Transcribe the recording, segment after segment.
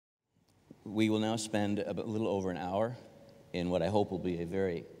We will now spend a little over an hour in what I hope will be a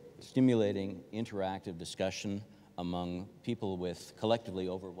very stimulating, interactive discussion among people with collectively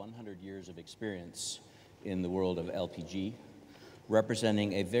over 100 years of experience in the world of LPG,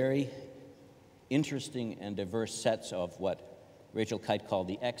 representing a very interesting and diverse sets of what Rachel Kite called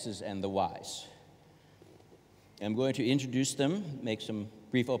the X's and the Y's. I'm going to introduce them, make some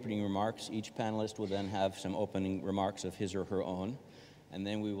brief opening remarks. Each panelist will then have some opening remarks of his or her own, and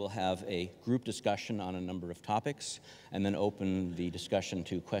then we will have a group discussion on a number of topics, and then open the discussion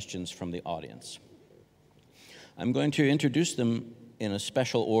to questions from the audience. I'm going to introduce them in a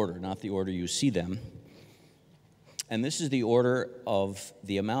special order, not the order you see them. And this is the order of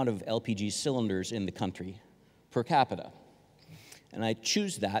the amount of LPG cylinders in the country per capita. And I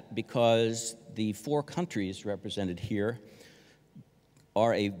choose that because the 4 countries represented here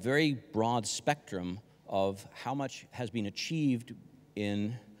are a very broad spectrum of how much has been achieved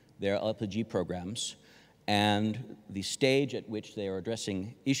in their LPG programs and the stage at which they are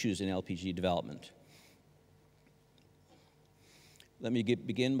addressing issues in LPG development. Let me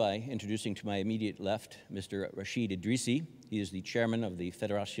begin by introducing to my immediate left Mr. Rachid Idrissi. He is the chairman of the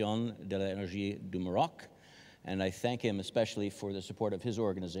Fédération de l'Énergie du Maroc, and I thank him especially for the support of his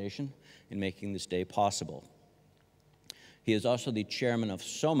organization in making this day possible. He is also the chairman of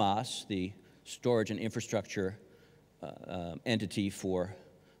SOMAS, the storage and infrastructure entity for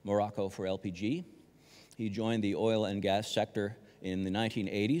Morocco for LPG. He joined the oil and gas sector in the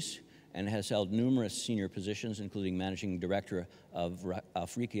 1980s and has held numerous senior positions, including managing director of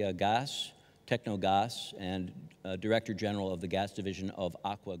Africa Gas, Technogas, and director general of the gas division of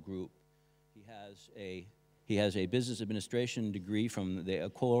Aqua Group. He has a business administration degree from the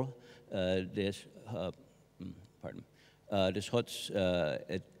École des Hautes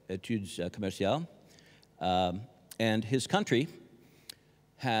Études Commerciales, and his country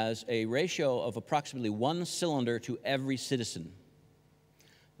has a ratio of approximately 1 cylinder to every citizen,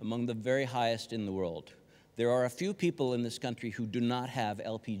 among the very highest in the world. There are a few people in this country who do not have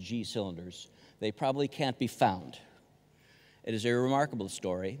LPG cylinders. They probably can't be found. It is a remarkable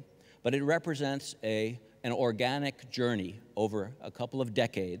story, but it represents an organic journey over a couple of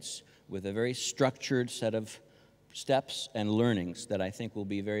decades with a very structured set of steps and learnings that I think will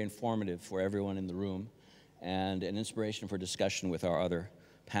be very informative for everyone in the room and an inspiration for discussion with our other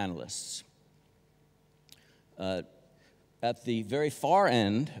panelists. At the very far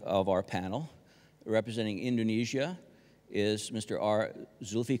end of our panel, representing Indonesia, is Mr. R.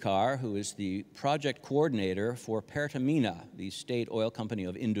 Zulfikar, who is the project coordinator for Pertamina, the state oil company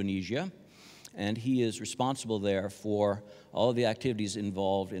of Indonesia, and he is responsible there for all of the activities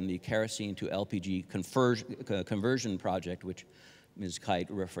involved in the kerosene to LPG conversion project, which Ms. Kite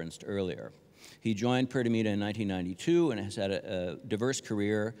referenced earlier. He joined Pertamina in 1992 and has had a diverse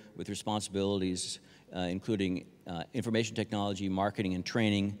career with responsibilities including information technology, marketing and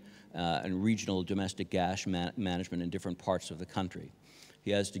training, and regional domestic gas management in different parts of the country.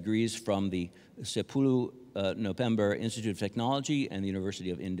 He has degrees from the Sepuluh November Institute of Technology and the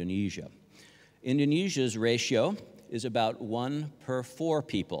University of Indonesia. Indonesia's ratio is about 1 per 4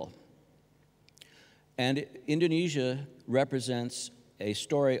 people. And Indonesia represents a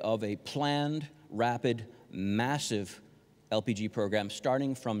story of a planned, rapid, massive LPG program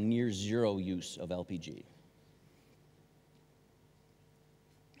starting from near zero use of LPG.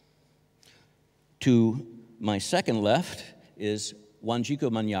 To my second left is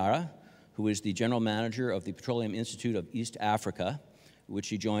Wanjiko Manyara, who is the general manager of the Petroleum Institute of East Africa, which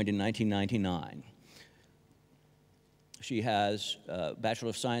she joined in 1999. She has a Bachelor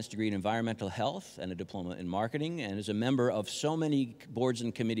of Science degree in Environmental Health and a diploma in marketing, and is a member of so many boards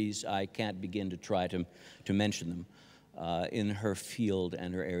and committees I can't begin to try to mention them in her field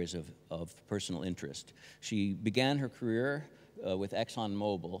and her areas of personal interest. She began her career with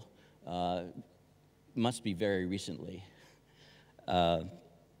ExxonMobil, must be very recently. And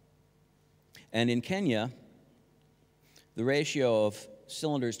in Kenya, the ratio of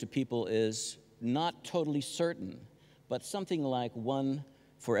cylinders to people is not totally certain, but something like 1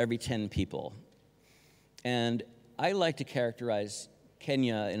 for every 10 people. And I like to characterize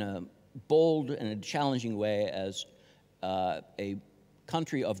Kenya in a bold and a challenging way as a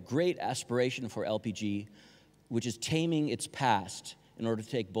country of great aspiration for LPG, which is taming its past in order to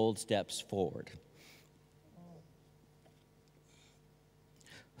take bold steps forward.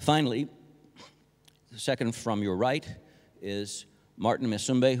 Finally, the second from your right is Martin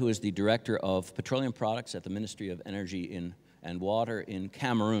Mesumbe, who is the Director of Petroleum Products at the Ministry of Energy and Water in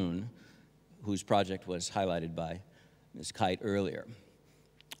Cameroon, whose project was highlighted by Ms. Kite earlier.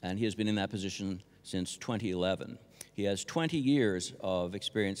 And he has been in that position since 2011. He He has 20 years of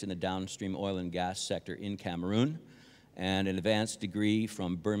experience in the downstream oil and gas sector in Cameroon and an advanced degree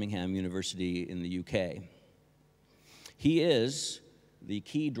from Birmingham University in the UK. He is the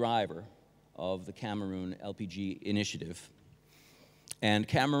key driver of the Cameroon LPG initiative. And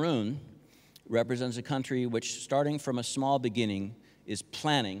Cameroon represents a country which, starting from a small beginning, is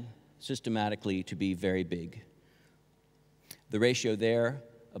planning systematically to be very big. The ratio there,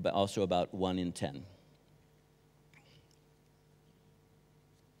 also about 1 in 10.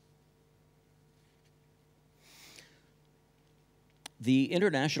 The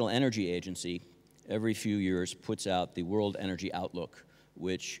International Energy Agency every few years puts out the World Energy Outlook,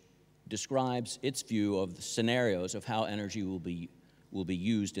 which describes its view of the scenarios of how energy will be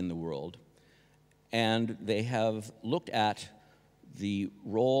used in the world. And they have looked at the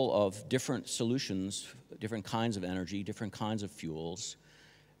role of different solutions, different kinds of energy, different kinds of fuels,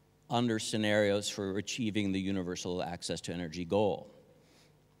 under scenarios for achieving the universal access to energy goal.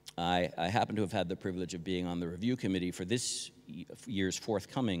 I happen to have had the privilege of being on the review committee for this year's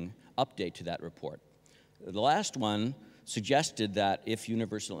forthcoming update to that report. The last one suggested that if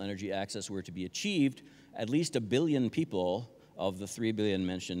universal energy access were to be achieved, at least 1 billion people of the 3 billion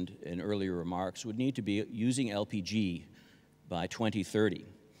mentioned in earlier remarks would need to be using LPG by 2030.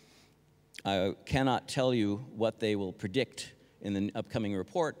 I cannot tell you what they will predict in the upcoming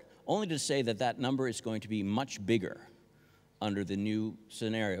report, only to say that that number is going to be much bigger under the new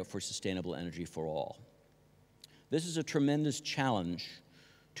scenario for sustainable energy for all. This is a tremendous challenge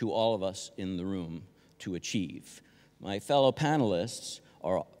to all of us in the room to achieve. My fellow panelists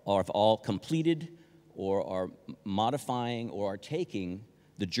are all completed or are modifying or are taking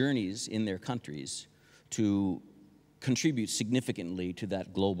the journeys in their countries to contribute significantly to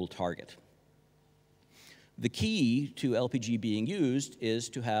that global target. The key to LPG being used is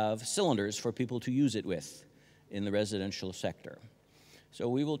to have cylinders for people to use it with in the residential sector. So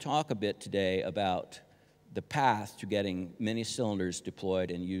we will talk a bit today about the path to getting many cylinders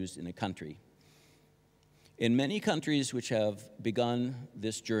deployed and used in a country. In many countries which have begun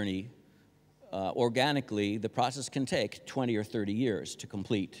this journey organically, the process can take 20 or 30 years to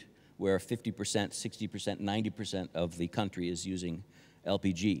complete, where 50%, 60%, 90% of the country is using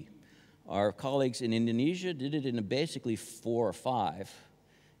LPG. Our colleagues in Indonesia did it in basically 4 or 5.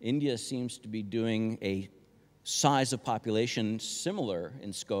 India seems to be doing a size of population similar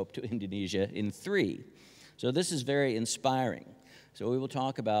in scope to Indonesia in 3. So this is very inspiring. So we will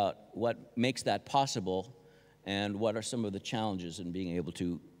talk about what makes that possible and what are some of the challenges in being able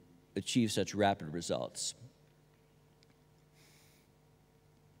to achieve such rapid results.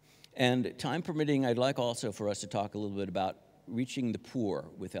 And time permitting, I'd like also for us to talk a little bit about reaching the poor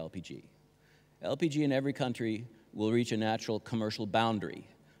with LPG. LPG in every country will reach a natural commercial boundary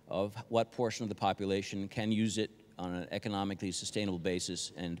of what portion of the population can use it on an economically sustainable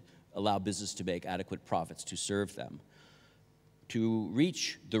basis and allow business to make adequate profits to serve them. To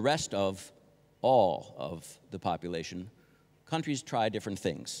reach the rest of all of the population, countries try different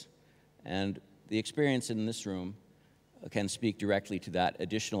things. And the experience in this room can speak directly to that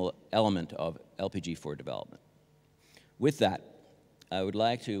additional element of LPG for development. With that, I would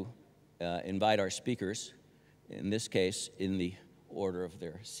like to invite our speakers, in this case in the order of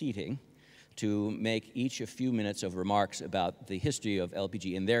their seating, to make each a few minutes of remarks about the history of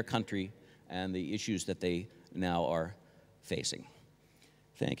LPG in their country and the issues that they now are facing.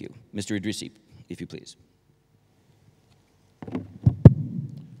 Thank you. Mr. Idrissi, if you please.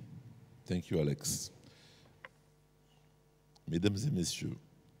 Thank you, Alex. Mesdames et messieurs,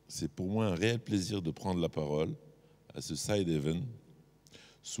 c'est pour moi un réel plaisir de prendre la parole à ce side event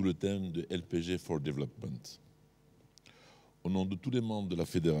sous le thème de LPG for Development. Au nom de tous les membres de la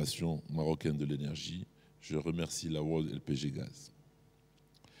Fédération marocaine de l'énergie, je remercie la World LPG Gaz.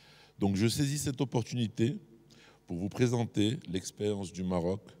 Donc je saisis cette opportunité pour vous présenter l'expérience du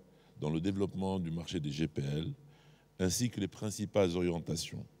Maroc dans le développement du marché des GPL, ainsi que les principales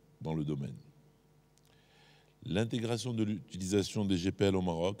orientations dans le domaine. L'intégration de l'utilisation des GPL au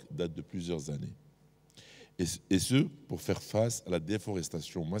Maroc date de plusieurs années, et ce, pour faire face à la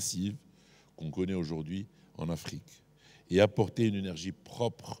déforestation massive qu'on connaît aujourd'hui en Afrique, et apporter une énergie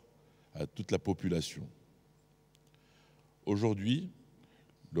propre à toute la population. Aujourd'hui,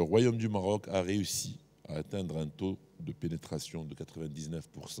 le Royaume du Maroc a réussi à atteindre un taux de pénétration de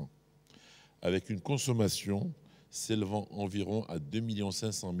 99%, avec une consommation s'élevant environ à 2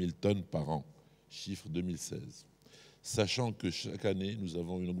 500 000 tonnes par an, chiffre 2016, sachant que chaque année, nous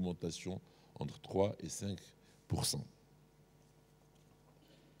avons une augmentation entre 3 et 5%.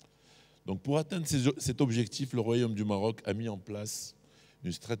 Donc pour atteindre cet objectif, le Royaume du Maroc a mis en place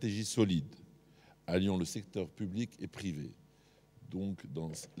une stratégie solide, alliant le secteur public et privé. Donc,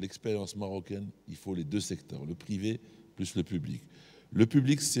 dans l'expérience marocaine, il faut les deux secteurs, le privé plus le public. Le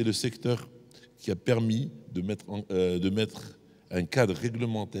public, c'est le secteur qui a permis de mettre un cadre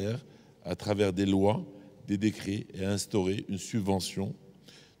réglementaire à travers des lois, des décrets et instaurer une subvention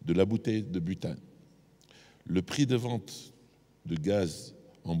de la bouteille de butane. Le prix de vente de gaz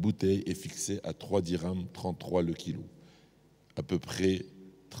en bouteille est fixé à 3 dirhams 33 le kilo, à peu près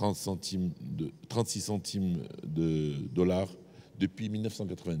 36 centimes de dollars depuis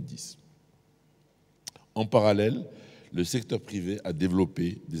 1990. En parallèle, le secteur privé a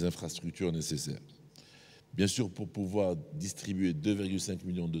développé des infrastructures nécessaires. Bien sûr, pour pouvoir distribuer 2,5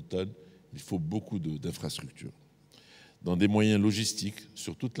 millions de tonnes, il faut beaucoup d'infrastructures, dans des moyens logistiques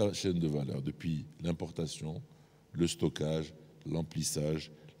sur toute la chaîne de valeur, depuis l'importation, le stockage,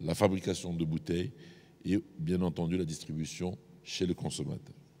 l'emplissage, la fabrication de bouteilles et bien entendu la distribution chez le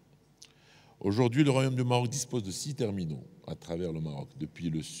consommateur. Aujourd'hui, le Royaume du Maroc dispose de 6 terminaux à travers le Maroc, depuis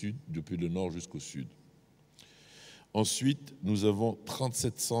le nord jusqu'au sud. Ensuite, nous avons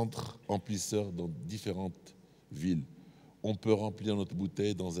 37 centres emplisseurs dans différentes villes. On peut remplir notre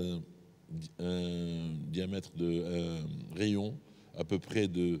bouteille dans un diamètre de rayon à peu près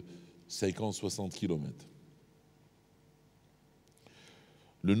de 50-60 km.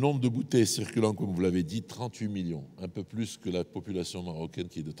 Le nombre de bouteilles circulant, comme vous l'avez dit, 38 millions, un peu plus que la population marocaine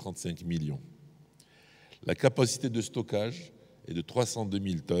qui est de 35 millions. La capacité de stockage est de 302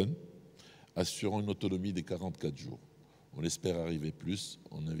 000 tonnes, assurant une autonomie de 44 jours. On espère arriver plus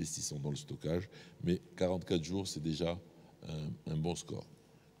en investissant dans le stockage, mais 44 jours, c'est déjà un bon score.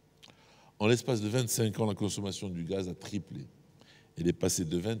 En l'espace de 25 ans, la consommation du gaz a triplé. Elle est passée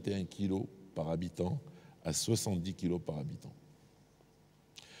de 21 kg par habitant à 70 kg par habitant.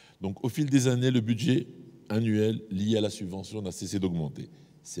 Donc, au fil des années, le budget annuel lié à la subvention n'a cessé d'augmenter.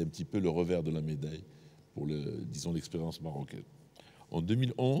 C'est un petit peu le revers de la médaille pour, disons, l'expérience marocaine. En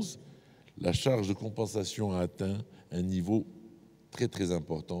 2011, la charge de compensation a atteint un niveau très très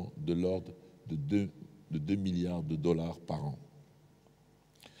important de l'ordre de 2 milliards de dollars par an.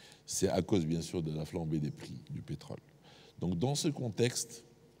 C'est à cause, bien sûr, de la flambée des prix du pétrole. Donc, dans ce contexte,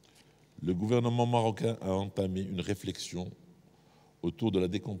 le gouvernement marocain a entamé une réflexion autour de la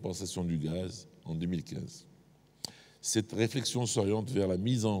décompensation du gaz en 2015. Cette réflexion s'oriente vers la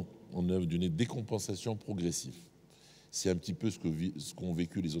mise en œuvre d'une décompensation progressive. C'est un petit peu ce qu'ont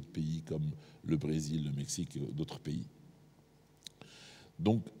vécu les autres pays comme le Brésil, le Mexique et d'autres pays.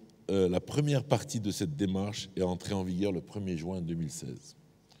 Donc, la première partie de cette démarche est entrée en vigueur le 1er juin 2016.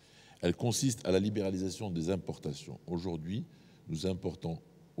 Elle consiste à la libéralisation des importations. Aujourd'hui, nous importons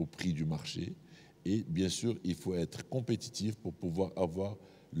au prix du marché et bien sûr, il faut être compétitif pour pouvoir avoir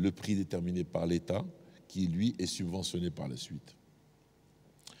le prix déterminé par l'État qui, lui, est subventionné par la suite.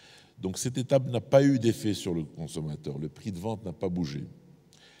 Donc cette étape n'a pas eu d'effet sur le consommateur. Le prix de vente n'a pas bougé.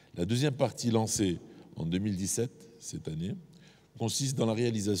 La deuxième partie lancée en 2017, cette année, consiste dans la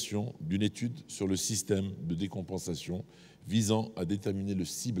réalisation d'une étude sur le système de décompensation visant à déterminer le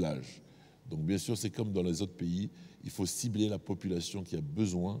ciblage. Donc bien sûr, c'est comme dans les autres pays, il faut cibler la population qui a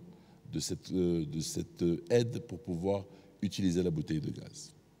besoin de cette aide pour pouvoir utiliser la bouteille de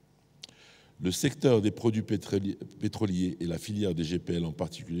gaz. Le secteur des produits pétroliers et la filière des GPL en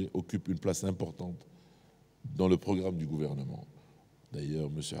particulier occupent une place importante dans le programme du gouvernement. D'ailleurs,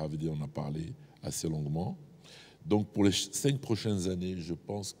 M. Havedi en a parlé assez longuement. Donc pour les 5 prochaines années, je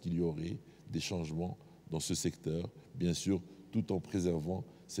pense qu'il y aurait des changements dans ce secteur, bien sûr, tout en préservant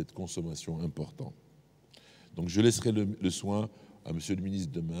cette consommation importante. Donc je laisserai le soin à M. le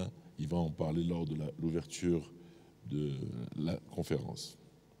ministre demain. Il va en parler lors de l'ouverture de la conférence.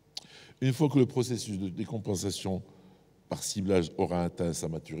 Une fois que le processus de décompensation par ciblage aura atteint sa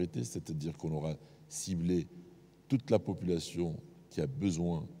maturité, c'est-à-dire qu'on aura ciblé toute la population qui a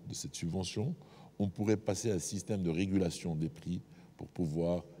besoin de cette subvention, on pourrait passer à un système de régulation des prix pour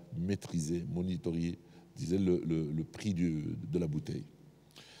pouvoir maîtriser, monitorer, le prix de la bouteille.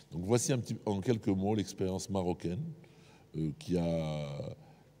 Donc voici en quelques mots l'expérience marocaine qui a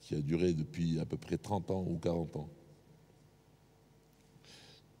duré depuis à peu près 30 ans ou 40 ans.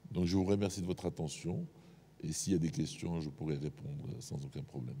 Donc je vous remercie de votre attention et s'il y a des questions, je pourrai répondre sans aucun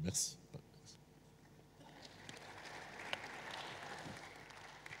problème. Merci.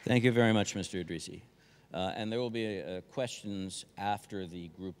 Thank you very much, Mr. Idrissi. And there will be questions after the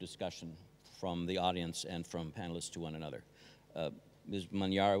group discussion from the audience and from panelists to one another. Ms.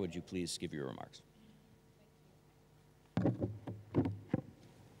 Manyara, would you please give your remarks?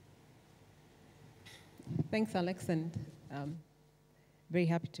 Thanks, Alex, and very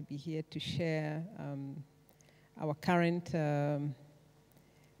happy to be here to share our current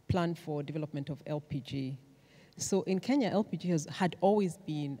plan for development of LPG. So in Kenya, LPG had always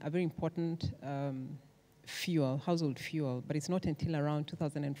been a very important fuel, household fuel, but it's not until around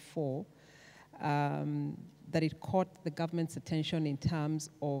 2004 that it caught the government's attention in terms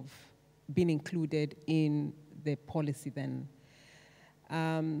of being included in the policy then.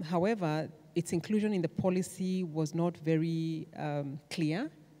 However, its inclusion in the policy was not very clear,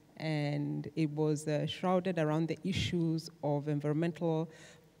 and it was shrouded around the issues of environmental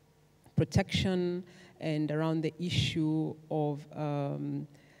protection and around the issue of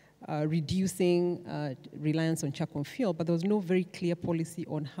reducing reliance on charcoal fuel, but there was no very clear policy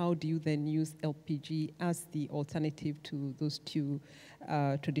on how do you then use LPG as the alternative to those two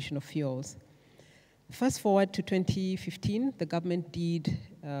traditional fuels. Fast forward to 2015, the government did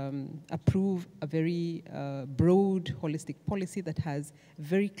approve a very broad, holistic policy that has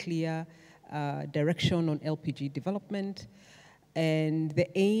very clear direction on LPG development. And the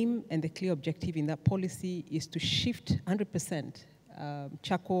aim and the clear objective in that policy is to shift 100%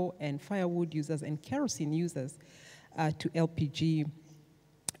 charcoal and firewood users and kerosene users to LPG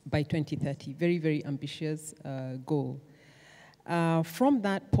by 2030. Very, very ambitious goal. From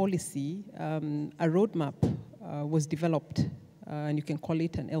that policy, a roadmap was developed, and you can call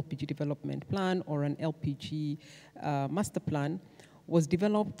it an LPG development plan or an LPG master plan, was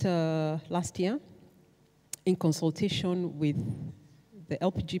developed last year in consultation with the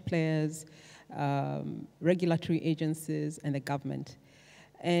LPG players, regulatory agencies, and the government.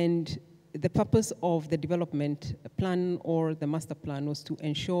 And the purpose of the development plan or the master plan was to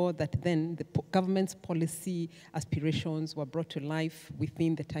ensure that then the government's policy aspirations were brought to life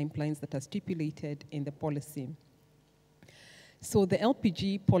within the timelines that are stipulated in the policy. So the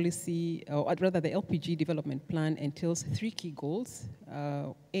LPG policy, or rather the LPG development plan entails 3 key goals.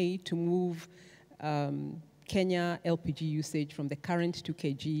 A, to move Kenya LPG usage from the current 2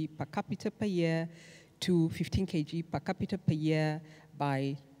 kg per capita per year to 15 kg per capita per year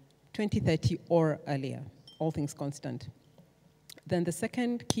by 2030 or earlier, all things constant. Then the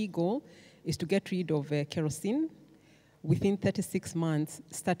second key goal is to get rid of kerosene within 36 months,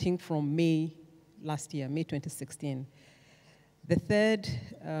 starting from May last year, May 2016. The third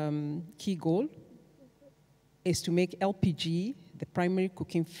key goal is to make LPG the primary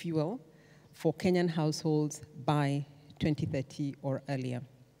cooking fuel for Kenyan households by 2030 or earlier.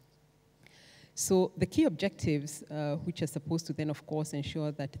 So the key objectives, which are supposed to then, of course,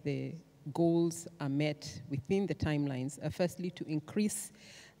 ensure that the goals are met within the timelines, are firstly to increase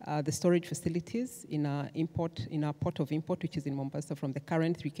the storage facilities in our port of import, which is in Mombasa, from the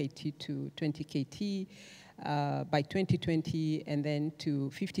current 3 KT to 20 KT by 2020, and then to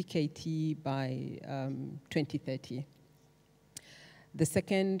 50 KT by 2030. The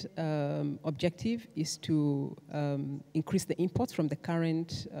second objective is to increase the imports from the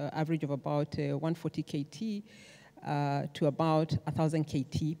current average of about 140 KT to about 1,000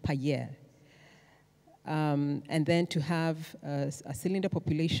 KT per year. And then to have a cylinder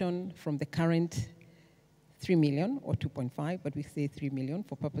population from the current 3 million, or 2.5, but we say 3 million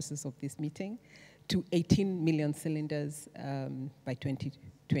for purposes of this meeting, to 18 million cylinders by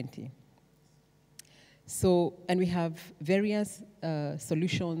 2020. So, and we have various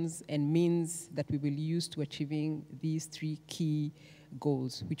solutions and means that we will use to achieving these 3 key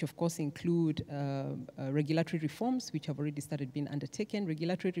goals, which of course include regulatory reforms, which have already started being undertaken,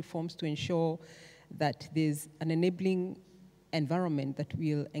 regulatory reforms to ensure that there's an enabling environment that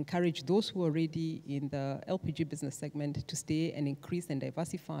will encourage those who are already in the LPG business segment to stay and increase and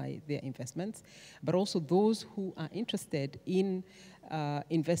diversify their investments, but also those who are interested in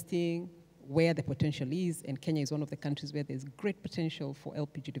investing where the potential is, and Kenya is one of the countries where there's great potential for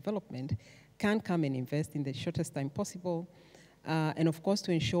LPG development, can come and invest in the shortest time possible. And of course,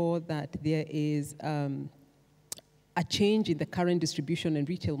 to ensure that there is a change in the current distribution and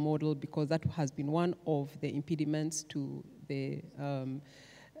retail model, because that has been one of the impediments to the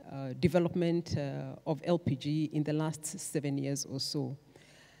development of LPG in the last 7 years or so.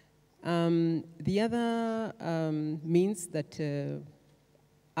 The other means that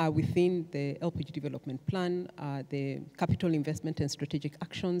are within the LPG development plan are the capital investment and strategic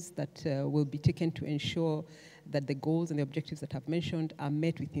actions that will be taken to ensure that the goals and the objectives that I've mentioned are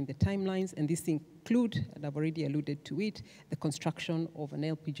met within the timelines, and these include, and I've already alluded to it, the construction of an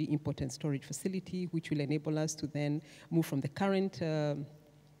LPG import and storage facility, which will enable us to then move from the current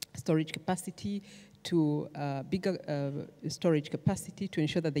storage capacity to bigger storage capacity to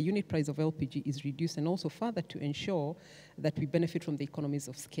ensure that the unit price of LPG is reduced, and also further to ensure that we benefit from the economies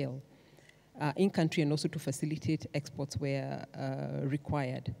of scale in country, and also to facilitate exports where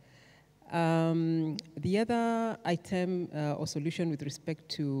required. The other item or solution with respect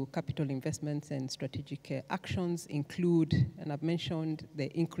to capital investments and strategic actions include, and I've mentioned the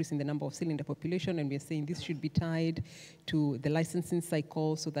increase in the number of cylinder population, and we're saying this should be tied to the licensing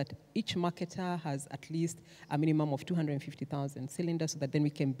cycle so that each marketer has at least a minimum of 250,000 cylinders so that then we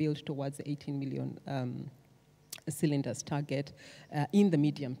can build towards the 18 million cylinders target in the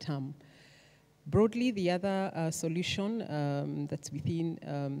medium term. Broadly, the other solution that's within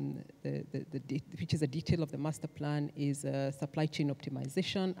which is a detail of the master plan is supply chain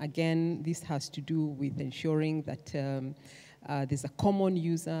optimization. Again, this has to do with ensuring that there's a common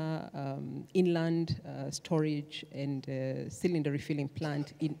user, inland storage and cylinder refilling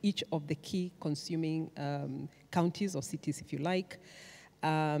plant in each of the key consuming counties or cities, if you like.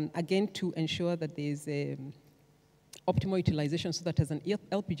 Again, to ensure that there's optimal utilization so that as an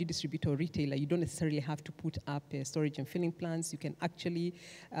LPG distributor or retailer, you don't necessarily have to put up storage and filling plants. You can actually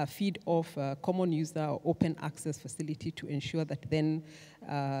feed off a common user or open access facility to ensure that then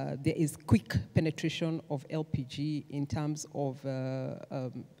there is quick penetration of LPG in terms of,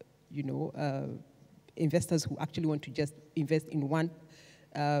 investors who actually want to just invest in one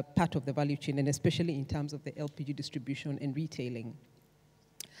part of the value chain, and especially in terms of the LPG distribution and retailing.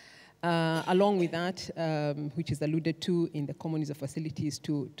 Along with that, which is alluded to in the common user facilities,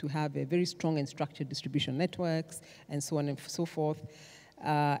 to have a very strong and structured distribution networks and so on and so forth.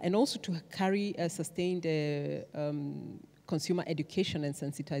 And also to carry a sustained consumer education and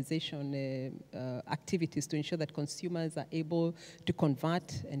sensitization activities to ensure that consumers are able to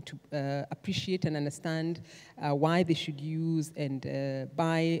convert and to appreciate and understand why they should use and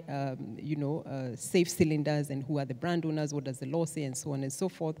buy, safe cylinders and who are the brand owners, what does the law say, and so on and so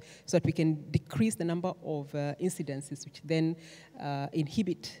forth, so that we can decrease the number of incidences which then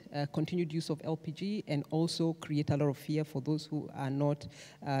inhibit continued use of LPG and also create a lot of fear for those who are not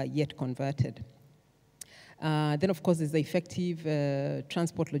yet converted. Then, of course, there's the effective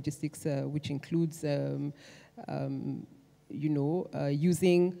transport logistics, which includes,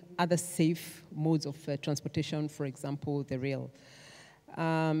 using other safe modes of transportation, for example, the rail.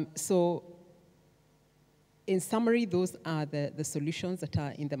 So, in summary, those are the solutions that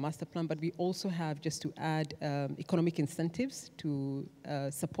are in the master plan, but we also have, just to add, economic incentives to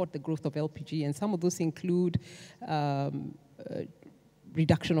support the growth of LPG, and some of those include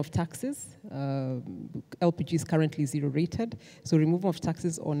reduction of taxes. LPG is currently zero rated, so removal of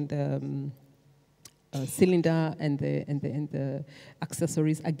taxes on the cylinder and the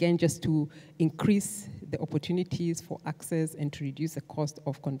accessories, again, just to increase the opportunities for access and to reduce the cost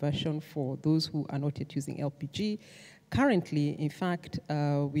of conversion for those who are not yet using LPG. Currently, in fact,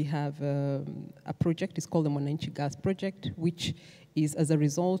 we have a project, it's called the Mwananchi Gas Project, which is as a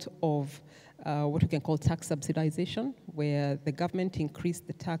result of what we can call tax subsidization, where the government increased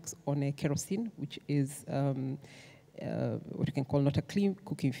the tax on kerosene, which is what you can call not a clean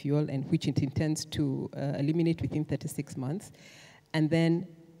cooking fuel, and which it intends to eliminate within 36 months, and then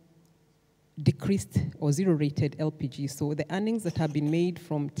decreased or zero-rated LPG. So the earnings that have been made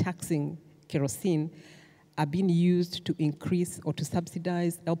from taxing kerosene are being used to increase or to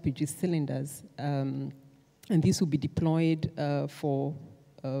subsidize LPG cylinders, and this will be deployed for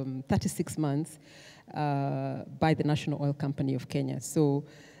 36 months by the National Oil Company of Kenya. So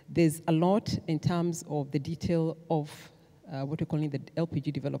there's a lot in terms of the detail of what we're calling the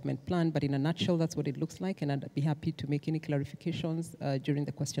LPG development plan, but in a nutshell, that's what it looks like, and I'd be happy to make any clarifications during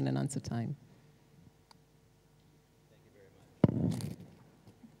the question and answer time.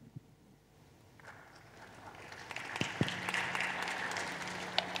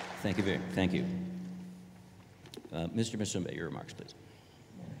 Thank you very much. Thank you. Mr. Musumbe, your remarks, please.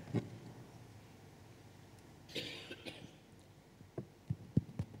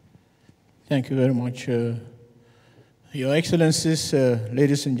 Thank you very much. Your Excellencies,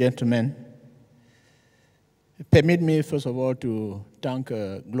 ladies and gentlemen, permit me, first of all, to thank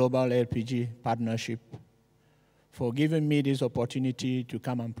Global LPG Partnership for giving me this opportunity to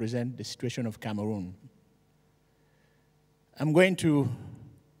come and present the situation of Cameroon. I'm going to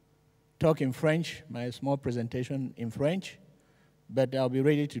talk in French, my small presentation in French, but I'll be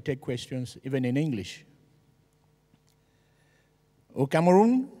ready to take questions even in English. Au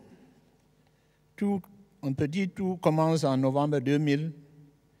Cameroun, on peut dire tout commence en novembre 2000,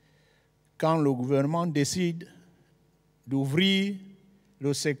 quand le gouvernement décide d'ouvrir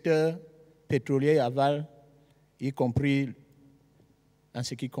le secteur pétrolier aval, y compris en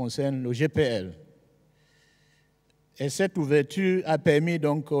ce qui concerne le GPL. Et cette ouverture a permis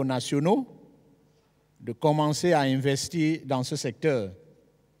donc aux nationaux de commencer à investir dans ce secteur,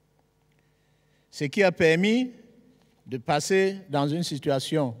 ce qui a permis de passer dans une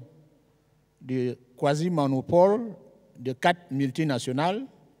situation de quasi-monopole de 4 multinationales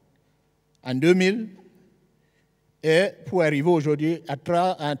en 2000 et pour arriver aujourd'hui à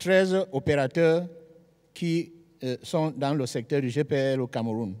 13 opérateurs qui sont dans le secteur du GPL au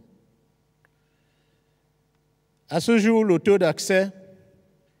Cameroun. À ce jour, le taux d'accès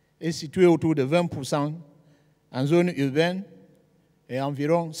est situé autour de 20% en zone urbaine et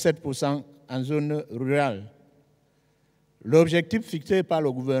environ 7% en zone rurale. L'objectif fixé par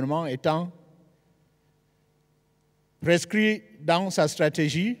le gouvernement étant prescrit dans sa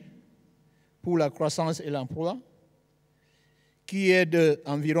stratégie pour la croissance et l'emploi, qui est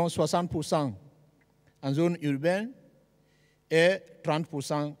d'environ 60% en zone urbaine et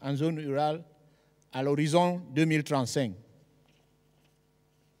 30% en zone rurale à l'horizon 2035.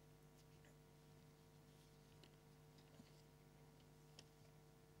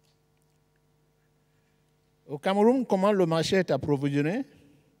 Au Cameroun, comment le marché est approvisionné?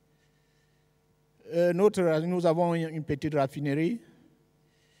 Nous avons une petite raffinerie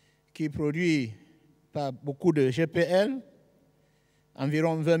qui produit pas beaucoup de GPL,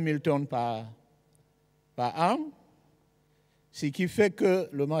 environ 20 000 tonnes par an, ce qui fait que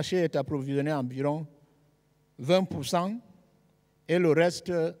le marché est approvisionné environ 20% et le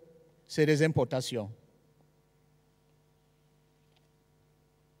reste, c'est des importations.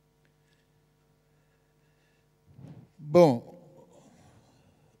 Bon,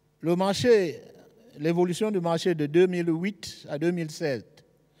 le marché, l'évolution du marché de 2008 à 2016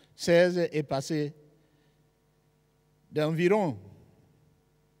 est passée d'environ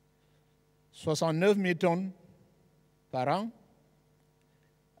 69 000 tonnes par an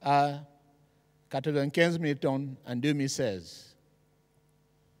à 95 000 tonnes en 2016.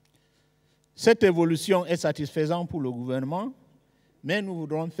 Cette évolution est satisfaisante pour le gouvernement, mais nous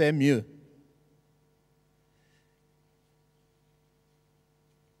voudrons faire mieux.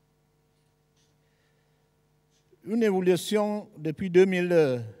 Une évolution depuis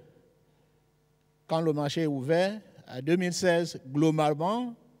 2000, quand le marché est ouvert, à 2016,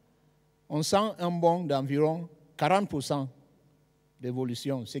 globalement, on sent un bond d'environ 40%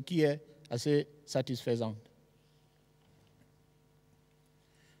 d'évolution, ce qui est assez satisfaisant.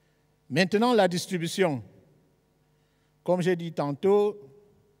 Maintenant, la distribution. Comme j'ai dit tantôt,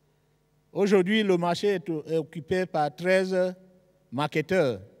 aujourd'hui, le marché est occupé par 13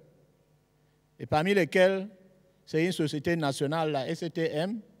 marketeurs, et parmi lesquels c'est une société nationale, la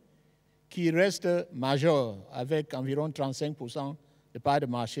STM, qui reste majeure avec environ 35% de part de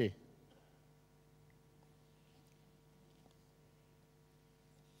marché.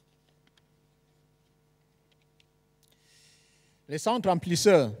 Les centres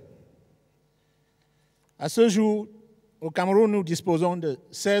remplisseurs. À ce jour, au Cameroun, nous disposons de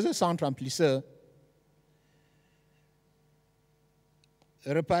 16 centres remplisseurs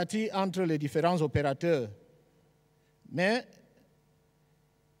répartis entre les différents opérateurs. Mais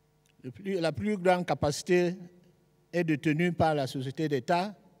la plus grande capacité est détenue par la société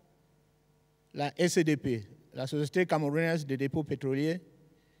d'État, la SDP, la Société camerounaise de dépôts pétroliers,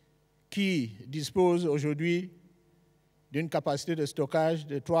 qui dispose aujourd'hui d'une capacité de stockage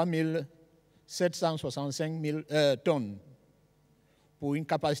de 3 765 tonnes, pour une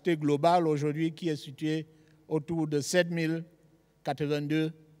capacité globale aujourd'hui qui est située autour de 7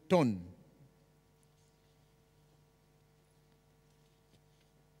 082 tonnes.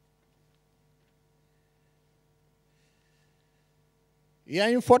 Il y a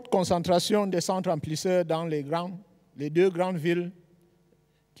une forte concentration des centres remplisseurs dans les deux grandes villes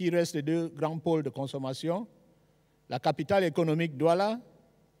qui restent les deux grands pôles de consommation, la capitale économique Douala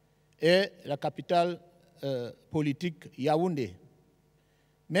et la capitale politique Yaoundé.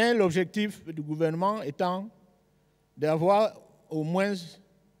 Mais l'objectif du gouvernement étant d'avoir au moins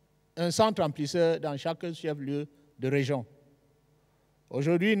un centre remplisseur dans chaque chef-lieu de région.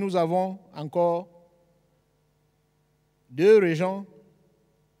 Aujourd'hui, nous avons encore 2 régions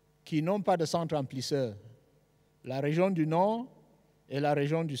qui n'ont pas de centre remplisseur, la région du Nord et la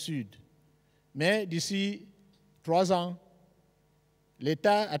région du Sud. Mais d'ici 3 ans,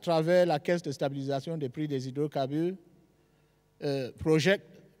 l'État, à travers la Caisse de stabilisation des prix des hydrocarbures, projette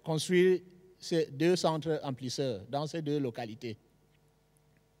construire ces 2 centres remplisseurs dans ces 2 localités.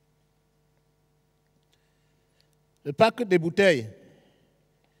 Le parc des bouteilles.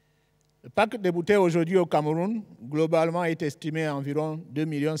 Le parc des bouteilles aujourd'hui au Cameroun, globalement, est estimé à environ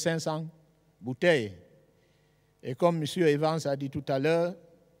 2 500 000 bouteilles. Et comme M. Evans a dit tout à l'heure,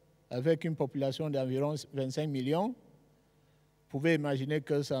 avec une population d'environ 25 millions, vous pouvez imaginer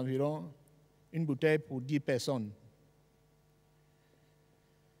que c'est environ une bouteille pour 10 personnes.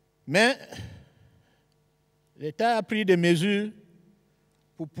 Mais l'État a pris des mesures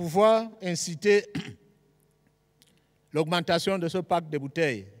pour pouvoir inciter l'augmentation de ce parc de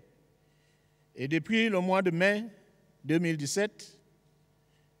bouteilles. Et depuis le mois de mai 2017,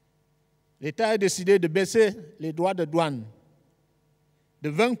 l'État a décidé de baisser les droits de douane de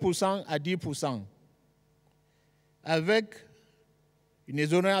 20% à 10%, avec une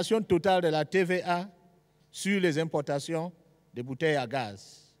exonération totale de la TVA sur les importations de bouteilles à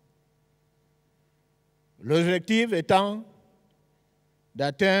gaz. L'objectif étant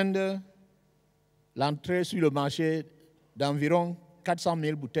d'atteindre l'entrée sur le marché d'environ 400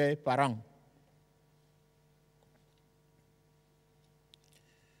 000 bouteilles par an.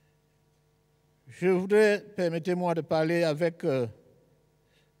 Je voudrais, permettez-moi de parler avec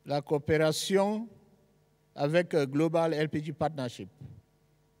la coopération avec Global LPG Partnership.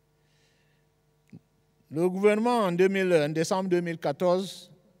 Le gouvernement, en décembre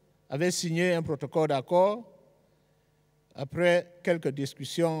 2014, avait signé un protocole d'accord après quelques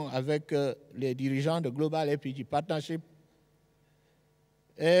discussions avec les dirigeants de Global LPG Partnership.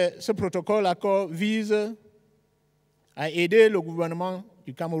 Et ce protocole d'accord vise à aider le gouvernement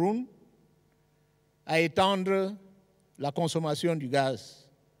du Cameroun à étendre la consommation du gaz,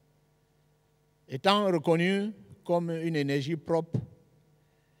 étant reconnu comme une énergie propre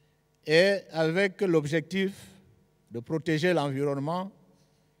et avec l'objectif de protéger l'environnement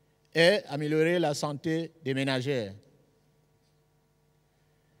et améliorer la santé des ménagères.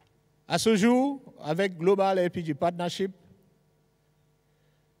 À ce jour, avec Global LPG Partnership,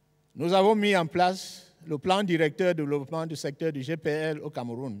 nous avons mis en place le plan directeur de développement du secteur du GPL au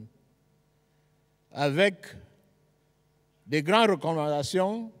Cameroun, avec des grandes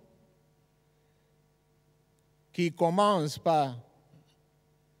recommandations qui commencent par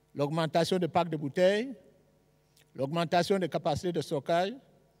l'augmentation des packs de bouteilles, l'augmentation des capacités de stockage,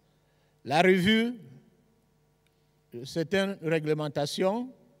 la revue de certaines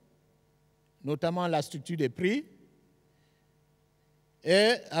réglementations, notamment la structure des prix,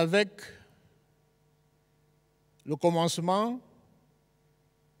 et avec le commencement,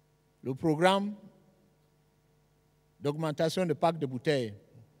 le programme d'augmentation de packs de bouteilles.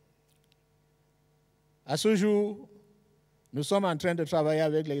 À ce jour, nous sommes en train de travailler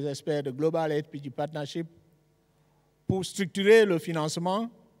avec les experts de Global LPG Partnership pour structurer le financement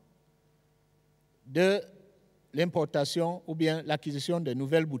de l'importation ou bien l'acquisition de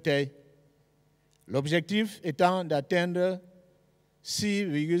nouvelles bouteilles. L'objectif étant d'atteindre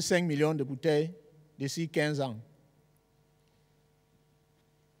 6,5 millions de bouteilles d'ici 15 ans.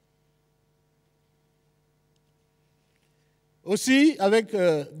 Aussi, avec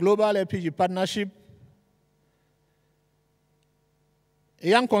Global LPG Partnership,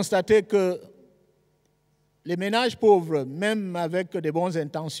 ayant constaté que les ménages pauvres, même avec de bonnes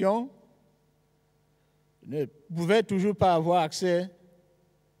intentions, ne pouvaient toujours pas avoir accès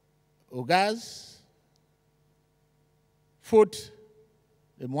au gaz, faute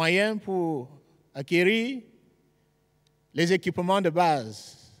de moyens pour acquérir les équipements de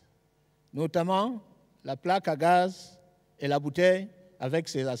base, notamment la plaque à gaz et la bouteille avec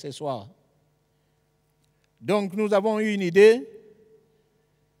ses accessoires. Donc nous avons eu une idée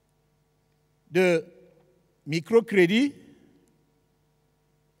de microcrédit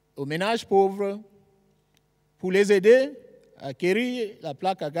aux ménages pauvres pour les aider à acquérir la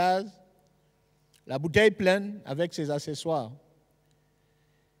plaque à gaz, la bouteille pleine avec ses accessoires.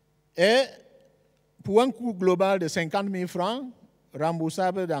 Et pour un coût global de 50 000 francs,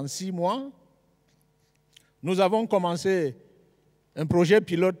 remboursable dans 6 mois, nous avons commencé un projet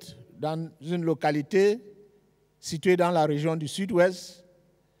pilote dans une localité située dans la région du Sud-Ouest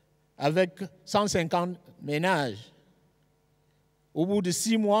avec 150 ménages. Au bout de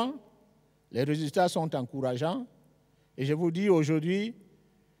 6 mois, les résultats sont encourageants. Et je vous dis aujourd'hui,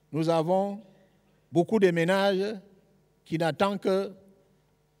 nous avons beaucoup de ménages qui n'attendent que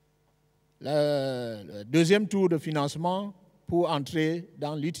le deuxième tour de financement pour entrer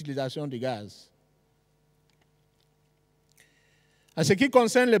dans l'utilisation du gaz. En ce qui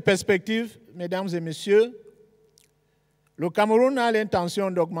concerne les perspectives, mesdames et messieurs, le Cameroun a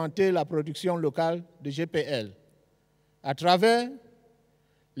l'intention d'augmenter la production locale de GPL à travers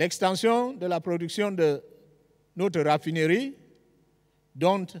l'extension de la production de notre raffinerie,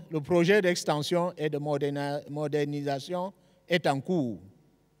 dont le projet d'extension et de modernisation est en cours.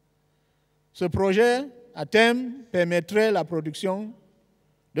 Ce projet, à terme, permettrait la production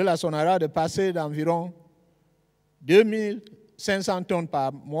de la Sonara de passer d'environ 2500 tonnes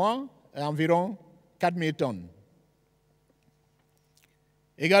par mois à environ 4000 tonnes.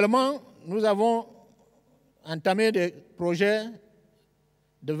 Également, nous avons entamé des projets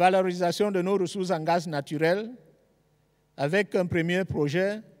de valorisation de nos ressources en gaz naturel avec un premier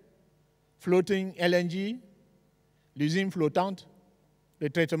projet, Floating LNG, l'usine flottante de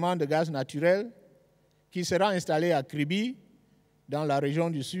traitement de gaz naturel, qui sera installée à Kribi, dans la région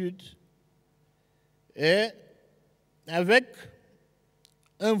du Sud, et avec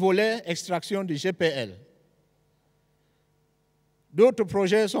un volet extraction de GPL. D'autres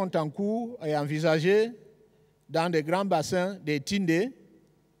projets sont en cours et envisagés dans des grands bassins des Tindé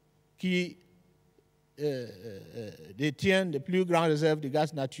qui détiennent les plus grandes réserves de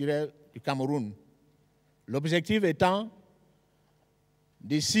gaz naturel du Cameroun. L'objectif étant,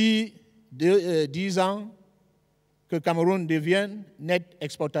 d'ici 10 ans, que le Cameroun devienne net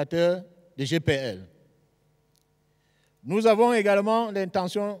exportateur de GPL. Nous avons également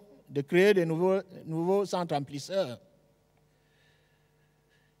l'intention de créer de nouveaux centres remplisseurs.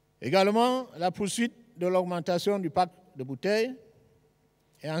 Également, la poursuite de l'augmentation du parc de bouteilles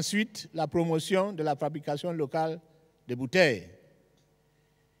et ensuite la promotion de la fabrication locale de bouteilles.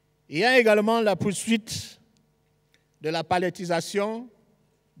 Il y a également la poursuite de la palettisation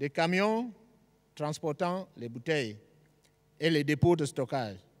des camions transportant les bouteilles et les dépôts de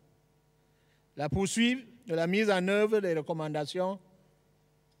stockage. La poursuite de la mise en œuvre des recommandations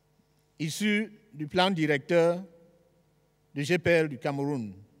issues du plan directeur du GPL du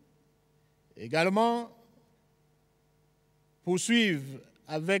Cameroun. Également, poursuivre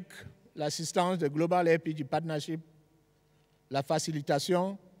avec l'assistance de Global LPG Partnership la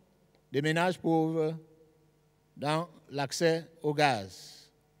facilitation des ménages pauvres dans l'accès au gaz.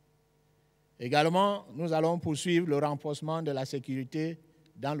 Également, nous allons poursuivre le renforcement de la sécurité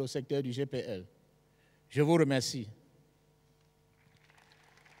dans le secteur du GPL. Je vous remercie.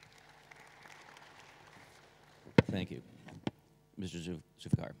 Thank you. Mr.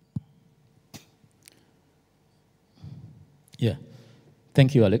 Zulfikar. Yeah.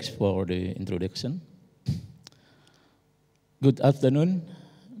 Thank you, Alex, for the introduction. Good afternoon,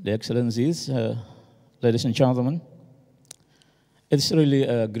 the Excellencies, ladies and gentlemen. It's really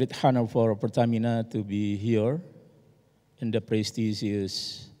a great honor for Pertamina to be here in the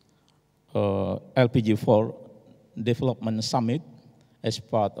prestigious LPG4 Development Summit as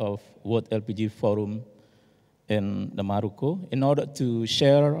part of World LPG Forum in Morocco in order to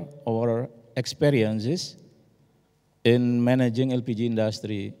share our experiences in managing LPG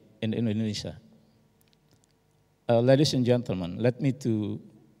industry in Indonesia. Ladies and gentlemen, let me to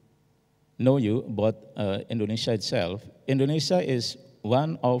know you about Indonesia itself. Indonesia is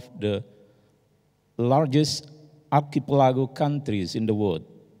one of the largest archipelago countries in the world,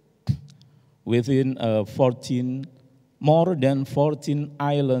 within more than 14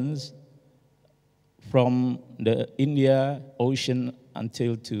 islands from the Indian Ocean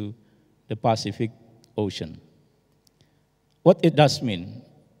until to the Pacific Ocean. What it does mean?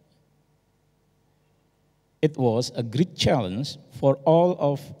 It was a great challenge for all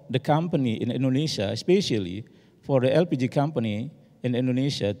of the company in Indonesia, especially for the LPG company in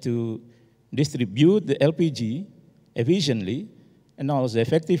Indonesia, to distribute the LPG efficiently and also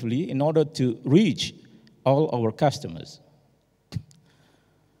effectively in order to reach all our customers.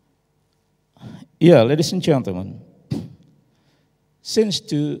 Yeah, ladies and gentlemen, since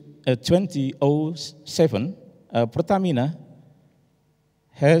 2007, Pertamina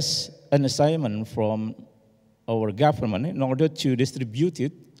has an assignment from our government in order to distribute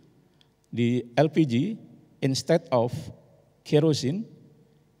it, the LPG, instead of kerosene,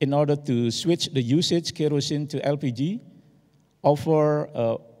 in order to switch the usage kerosene to LPG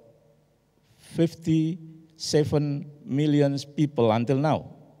over 57 million people until now.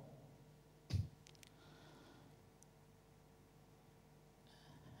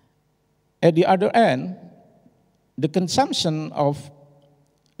 At the other end, the consumption on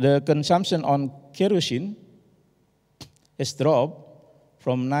kerosene has dropped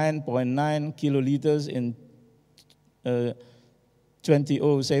from 9.9 kiloliters in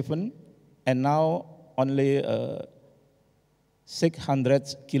 2007 and now only 600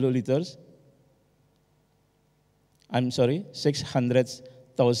 kiloliters. I'm sorry,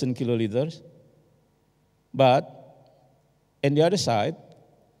 600,000 kiloliters. But on the other side,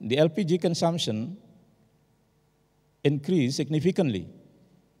 the LPG consumption increased significantly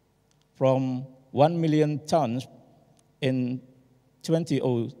from 1 million tons in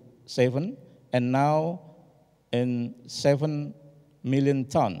 2007 and now in 7 million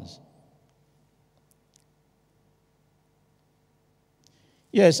tons.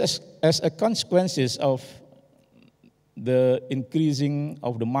 Yes, as a consequence of the increasing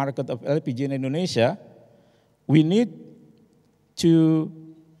of the market of LPG in Indonesia, we need to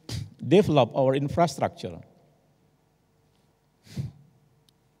develop our infrastructure.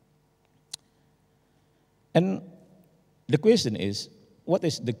 And the question is, what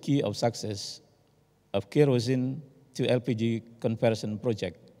is the key of success of kerosene to LPG conversion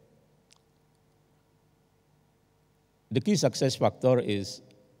project? The key success factor is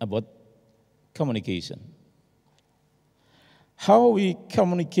about communication. How we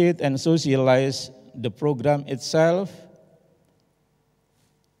communicate and socialize the program itself.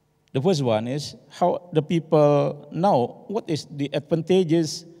 The first one is how the people know what is the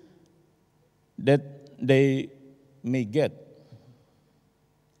advantages that they may get.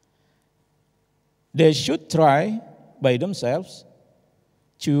 They should try by themselves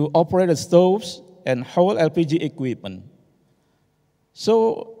to operate the stoves and whole LPG equipment.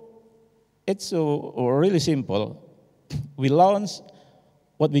 So it's really simple. We launched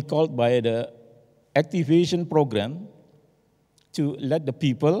what we call by the activation program to let the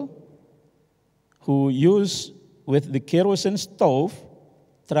people who use with the kerosene stove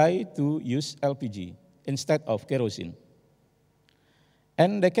try to use LPG instead of kerosene.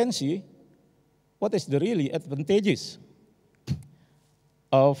 And they can see what is the really advantages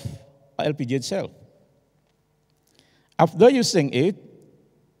of LPG itself. After using it,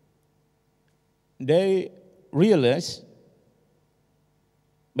 they realize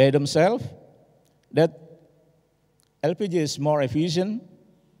by themselves that LPG is more efficient,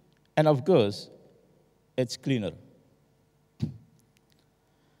 and of course, it's cleaner.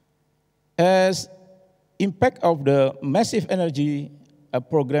 As impact of the massive energy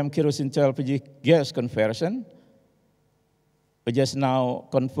program kerosene to LPG gas conversion, we just now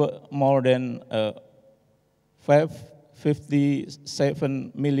convert more than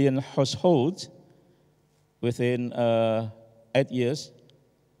 557 million households within 8 years,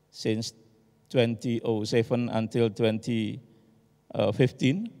 since 2007 until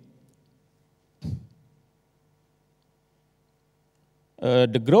 2015.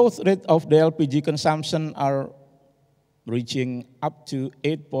 The growth rate of the LPG consumption are reaching up to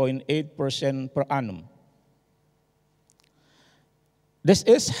 8.8% per annum. This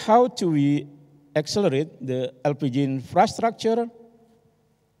is how do we accelerate the LPG infrastructure.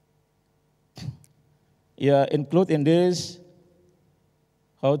 Include in this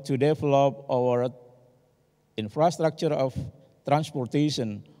how to develop our infrastructure of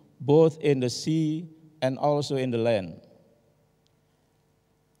transportation, both in the sea and also in the land.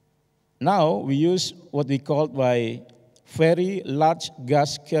 Now we use what we call by very large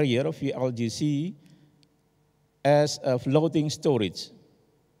gas carrier, VLGC, as a floating storage.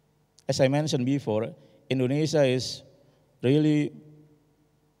 As I mentioned before, Indonesia is really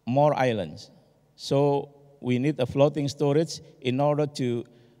more islands. So we need a floating storage in order to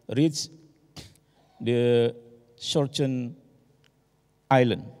reach the certain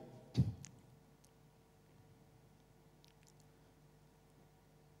island.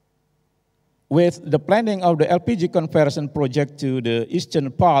 With the planning of the LPG conversion project to the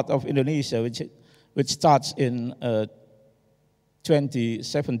eastern part of Indonesia, which starts in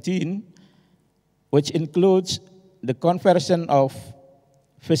 2017, which includes the conversion of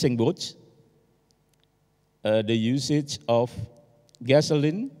fishing boats, the usage of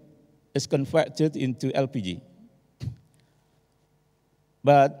gasoline is converted into LPG.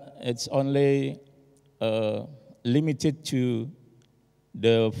 But it's only limited to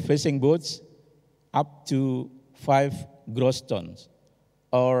the fishing boats up to 5 gross tons,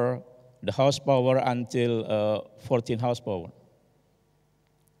 or the horsepower until 14 horsepower.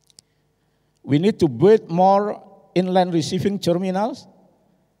 We need to build more inland receiving terminals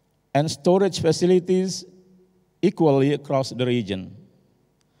and storage facilities equally across the region,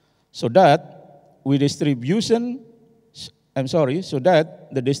 so that the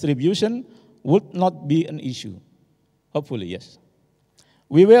distribution would not be an issue. Hopefully, yes.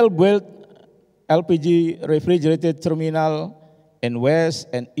 We will build LPG refrigerated terminal in West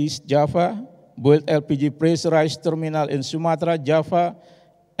and East Java, build LPG pressurized terminal in Sumatra, Java,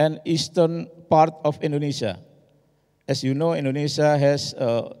 and eastern part of Indonesia. As you know, Indonesia has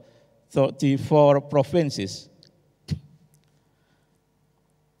 34 provinces.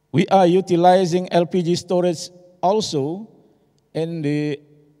 We are utilizing LPG storage also in the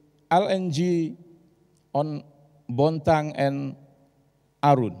LNG on Bontang and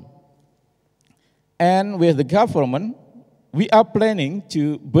Arun. And with the government, we are planning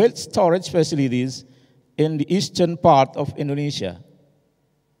to build storage facilities in the eastern part of Indonesia.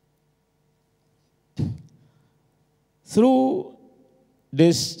 Through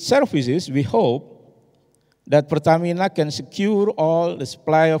these services, we hope that Pertamina can secure all the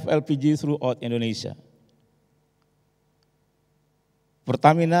supply of LPG throughout Indonesia.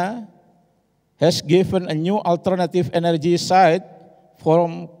 Pertamina has given a new alternative energy site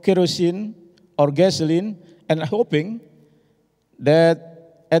from kerosene or gasoline, and hoping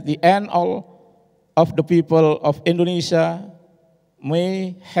that at the end all of the people of Indonesia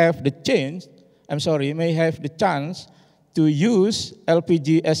may have the chance to use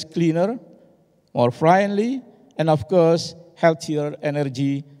LPG as cleaner, more friendly, and of course, healthier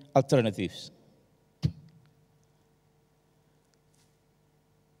energy alternatives.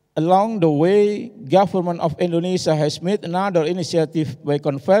 Along the way, government of Indonesia has made another initiative by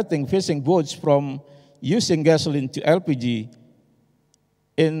converting fishing boats from using gasoline to LPG.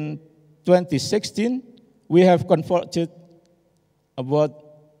 In 2016, we have converted about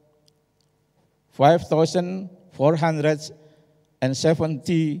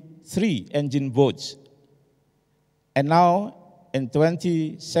 5,473 engine boats. And now, in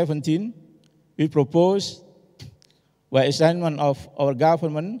 2017, we propose, by assignment of our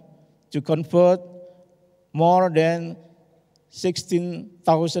government, to convert more than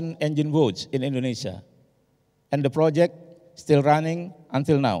 16,000 engine boats in Indonesia. And the project still running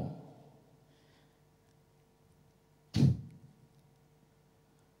until now.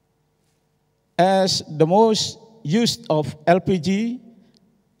 As the most used of LPG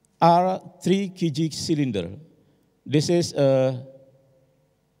are 3 kg cylinder. This is a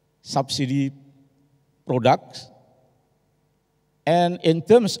subsidy product. And in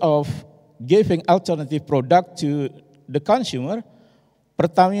terms of giving alternative product to the consumer,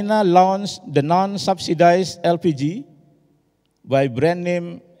 Pertamina launched the non-subsidized LPG by brand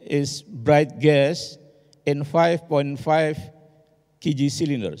name is Bright Gas in 5.5 kg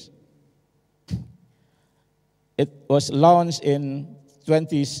cylinders. It was launched in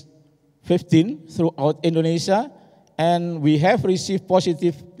 2015 throughout Indonesia, and we have received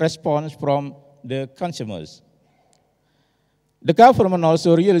positive response from the consumers. The government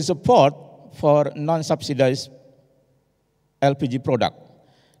also really support for non-subsidized LPG product.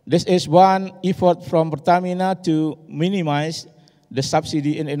 This is one effort from Pertamina to minimize the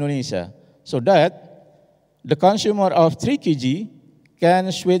subsidy in Indonesia so that the consumer of 3 kg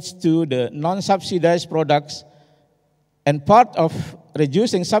can switch to the non-subsidized products. And part of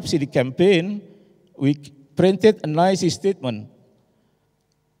reducing subsidy campaign, we printed a nice statement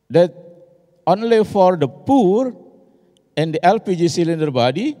that only for the poor and the LPG cylinder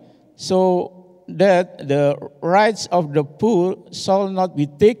body, so that the rights of the poor shall not be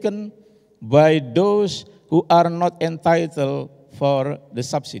taken by those who are not entitled for the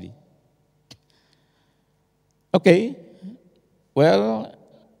subsidy. Okay, well,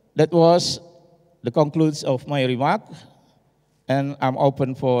 that was the conclusion of my remark, and I'm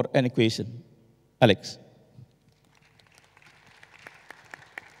open for any question. Alex.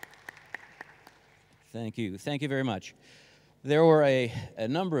 Thank you. Thank you very much. There were a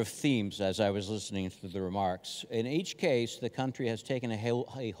number of themes as I was listening to the remarks. In each case, the country has taken a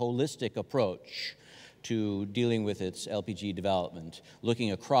holistic approach to dealing with its LPG development,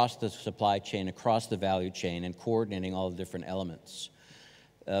 looking across the supply chain, across the value chain, and coordinating all the different elements.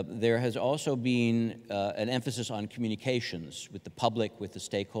 There has also been an emphasis on communications with the public, with the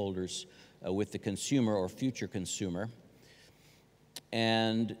stakeholders, with the consumer or future consumer.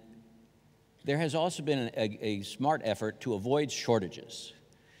 And there has also been a smart effort to avoid shortages,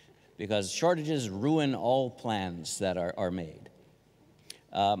 because shortages ruin all plans that are made.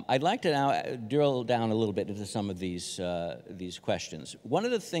 I'd like to now drill down a little bit into some of these questions. One of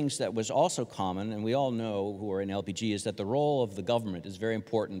the things that was also common, and we all know who are in LPG, is that the role of the government is very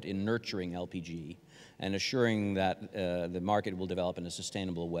important in nurturing LPG and assuring that the market will develop in a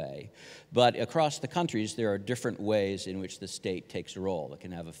sustainable way. But across the countries, there are different ways in which the state takes a role. It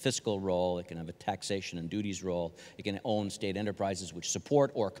can have a fiscal role, it can have a taxation and duties role, it can own state enterprises which support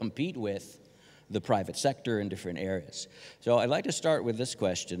or compete with the private sector in different areas. So I'd like to start with this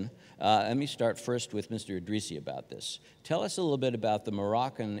question. Let me start first with Mr. Idrissi about this. Tell us a little bit about the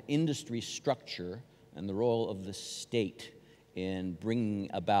Moroccan industry structure and the role of the state in bringing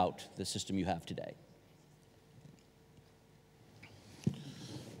about the system you have today.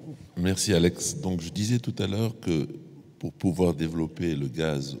 Merci Alex. Donc je disais tout à l'heure que pour pouvoir développer le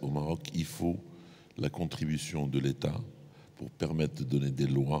gaz au Maroc, il faut la contribution de l'État pour permettre de donner des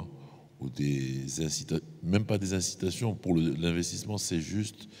lois ou des incitations, même pas des incitations pour l'investissement, c'est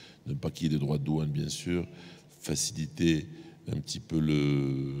juste ne pas qu'il y ait des droits de douane bien sûr, faciliter un petit peu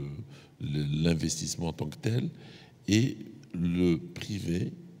l'investissement en tant que tel, et le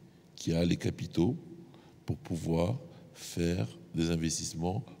privé qui a les capitaux pour pouvoir faire des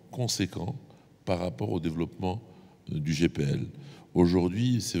investissements conséquents par rapport au développement du GPL.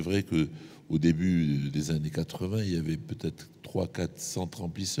 Aujourd'hui, c'est vrai qu'au début des années 80, il y avait peut-être 300-400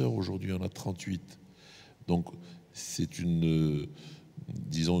 remplisseurs. Aujourd'hui, on a 38. Donc, c'est une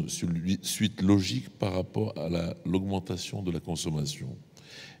disons, suite logique par rapport à l'augmentation de la consommation.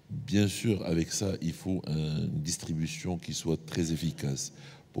 Bien sûr, avec ça, il faut une distribution qui soit très efficace.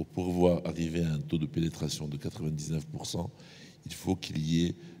 Pour pouvoir arriver à un taux de pénétration de 99%, il faut qu'il y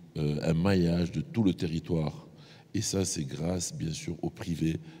ait un maillage de tout le territoire. Et ça, c'est grâce, bien sûr, au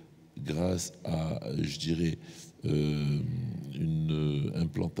privé, grâce à, je dirais, une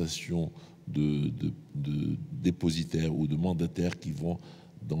implantation de dépositaires ou de mandataires qui vont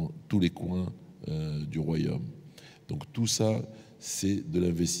dans tous les coins du royaume. Donc tout ça, c'est de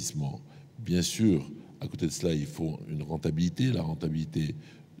l'investissement. Bien sûr, à côté de cela, il faut une rentabilité. La rentabilité,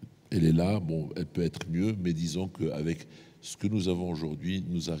 elle est là. Bon, elle peut être mieux, mais disons qu'avec ce que nous avons aujourd'hui,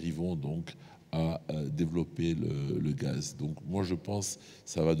 nous arrivons donc à développer le gaz. Donc moi, je pense que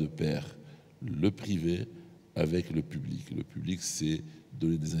ça va de pair. Le privé avec le public. Le public, c'est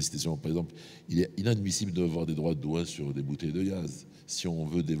donner des incitations. Par exemple, il est inadmissible d'avoir des droits de douane sur des bouteilles de gaz. Si on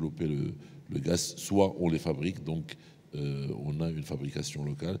veut développer le gaz, soit on les fabrique, donc on a une fabrication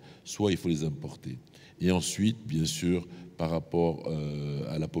locale, soit il faut les importer. Et ensuite, bien sûr, par rapport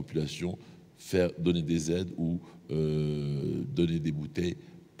à la population, donner des aides ou donner des bouteilles,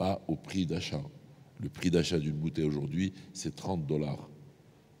 pas au prix d'achat. Le prix d'achat d'une bouteille aujourd'hui, c'est 30 $.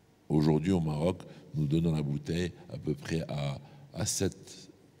 Aujourd'hui, au Maroc, nous donnons la bouteille à peu près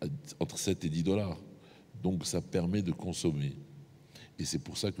entre 7 et 10 $. Donc ça permet de consommer. Et c'est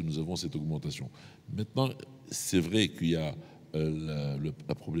pour ça que nous avons cette augmentation. Maintenant, c'est vrai qu'il y a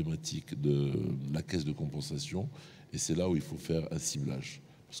la problématique de la caisse de compensation, et c'est là où il faut faire un ciblage.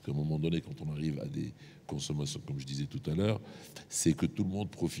 Parce qu'à un moment donné, quand on arrive à des consommations, comme je disais tout à l'heure, c'est que tout le monde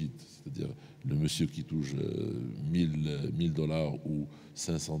profite. C'est-à-dire le monsieur qui touche 1000 $ ou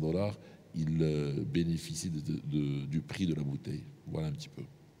 500 $, il bénéficie du prix de la bouteille. Voilà un petit peu.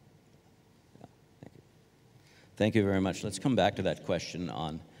 Thank you very much. Let's come back to that question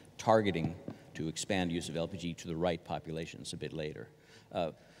on targeting to expand use of LPG to the right populations a bit later.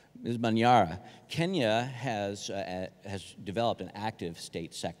 Ms. Manyara, Kenya has developed an active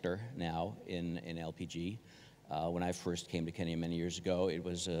state sector now in LPG. When I first came to Kenya many years ago, it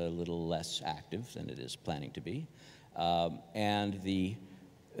was a little less active than it is planning to be. And the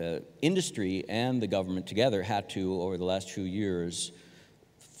industry and the government together had to, over the last few years,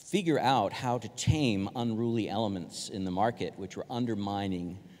 figure out how to tame unruly elements in the market which were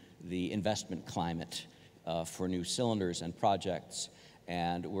undermining the investment climate for new cylinders and projects,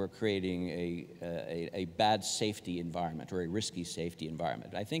 and we're creating a bad safety environment or a risky safety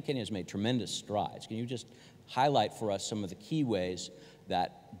environment. I think Kenya has made tremendous strides. Can you just highlight for us some of the key ways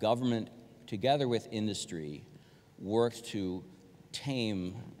that government, together with industry, worked to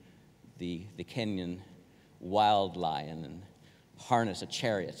tame the Kenyan wild lion and harness a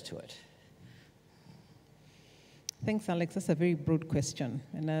chariot to it? Thanks, Alex. That's a very broad question,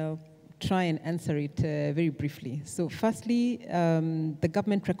 and I'll try and answer it very briefly. So firstly, the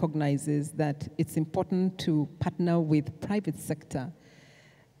government recognizes that it's important to partner with private sector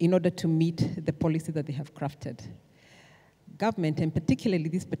in order to meet the policy that they have crafted. Government, and particularly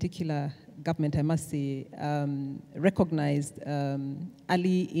this particular government, I must say, recognized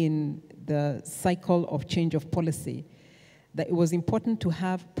early in the cycle of change of policy that it was important to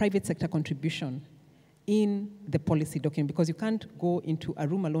have private sector contribution in the policy document, because you can't go into a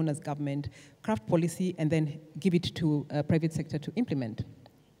room alone as government, craft policy, and then give it to private sector to implement.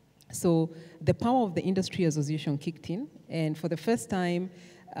 So the power of the industry association kicked in, and for the first time,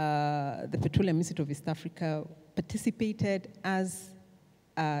 the Petroleum Institute of East Africa participated as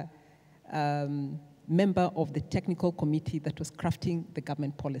a member of the technical committee that was crafting the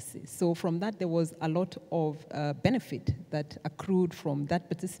government policy. So from that, there was a lot of benefit that accrued from that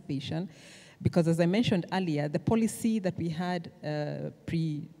participation, because as I mentioned earlier, the policy that we had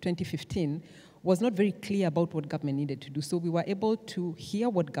pre-2015 was not very clear about what government needed to do. So we were able to hear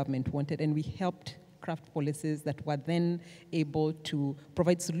what government wanted, and we helped craft policies that were then able to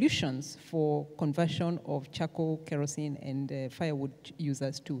provide solutions for conversion of charcoal, kerosene, and firewood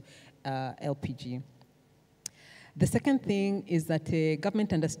users to LPG. The second thing is that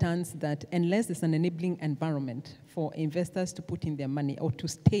government understands that unless there's an enabling environment for investors to put in their money or to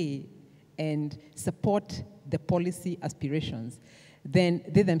stay and support the policy aspirations, then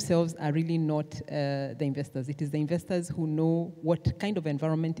they themselves are really not the investors. It is the investors who know what kind of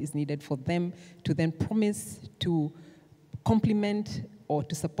environment is needed for them to then promise to complement or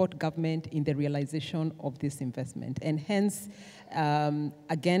to support government in the realization of this investment. And hence,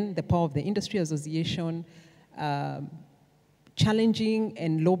 again, the power of the industry association, challenging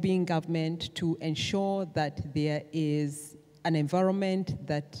and lobbying government to ensure that there is an environment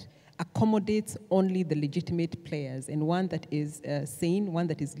that accommodates only the legitimate players, and one that is sane, one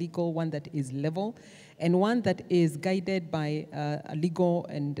that is legal, one that is level, and one that is guided by a legal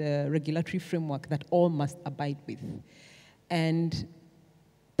and regulatory framework that all must abide with. And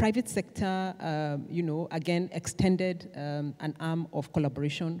private sector, again, extended an arm of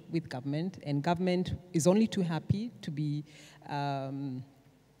collaboration with government, and government is only too happy to be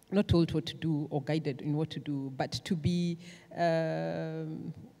not told what to do or guided in what to do, but to be,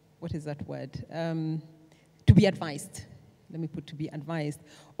 what is that word? To be advised. Let me put to be advised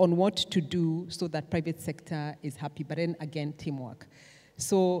on what to do so that private sector is happy, but then again, teamwork.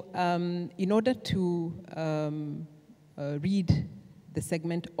 So in order to read the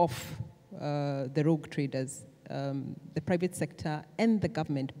segment of the rogue traders, the private sector and the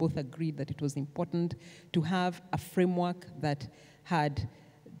government both agreed that it was important to have a framework that had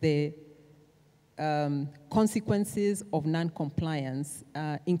the consequences of non-compliance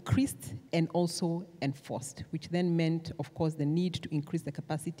increased and also enforced, which then meant, of course, the need to increase the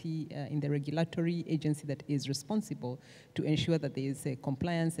capacity in the regulatory agency that is responsible to ensure that there is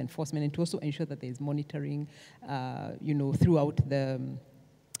compliance, enforcement, and to also ensure that there is monitoring, throughout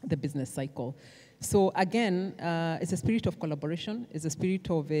the business cycle. So again, it's a spirit of collaboration. It's a spirit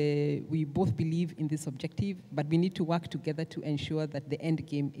of we both believe in this objective, but we need to work together to ensure that the end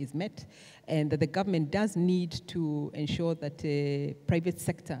game is met, and that the government does need to ensure that the private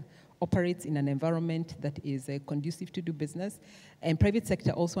sector operates in an environment that is conducive to do business. And private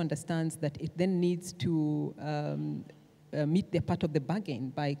sector also understands that it then needs to meet their part of the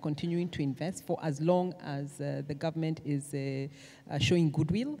bargain by continuing to invest for as long as the government is showing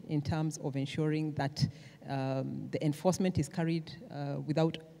goodwill in terms of ensuring that the enforcement is carried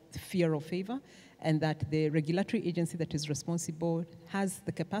without fear or favor, and that the regulatory agency that is responsible has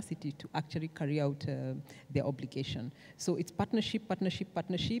the capacity to actually carry out their obligation. So it's partnership,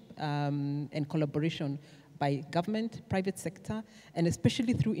 and collaboration by government, private sector, and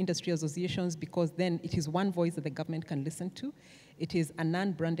especially through industry associations, because then it is one voice that the government can listen to. It is a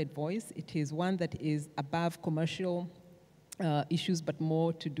non-branded voice. It is one that is above commercial issues, but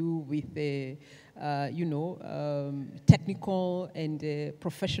more to do with the, technical and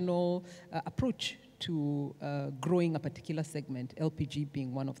professional approach to growing a particular segment, LPG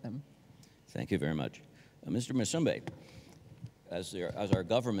being one of them. Thank you very much. Mr. Musumbe, as our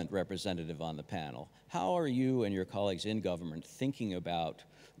government representative on the panel, how are you and your colleagues in government thinking about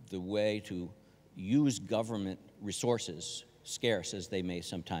the way to use government resources, scarce as they may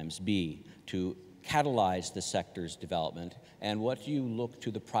sometimes be, to catalyze the sector's development, and what do you look to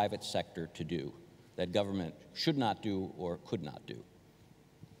the private sector to do that government should not do or could not do?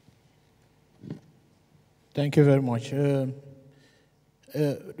 Thank you very much. The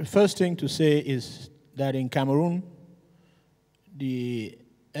first thing to say is that in Cameroon, the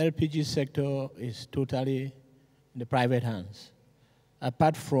LPG sector is totally in the private hands,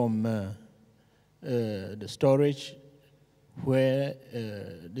 apart from the storage, where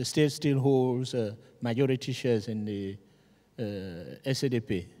the state still holds majority shares in the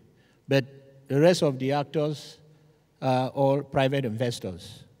SADP. But the rest of the actors are all private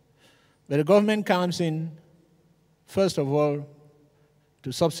investors. But the government comes in, first of all,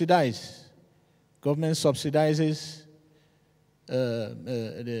 to subsidize. Government subsidizes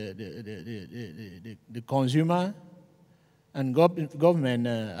the consumer, and government,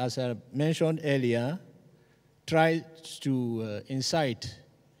 as I mentioned earlier, tries to incite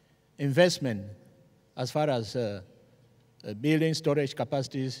investment as far as building storage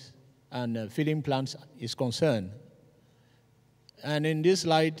capacities and filling plants is concerned. And in this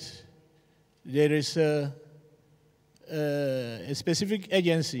light, there is a specific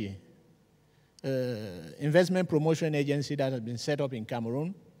agency, investment promotion agency that has been set up in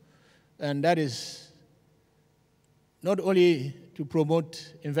Cameroon, and that is not only to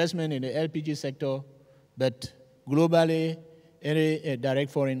promote investment in the LPG sector, but globally, any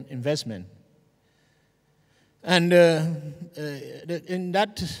direct foreign investment. And in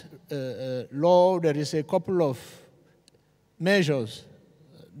that law, there is a couple of measures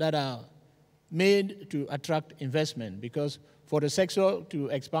that are made to attract investment, because for the sector to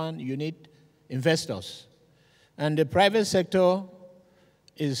expand, you need investors. And the private sector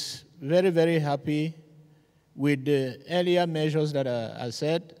is very, very happy with the earlier measures that I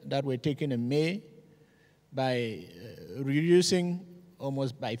said that were taken in May by reducing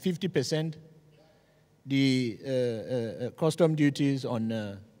almost by 50% the custom duties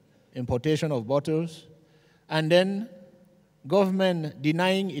on importation of bottles, and then government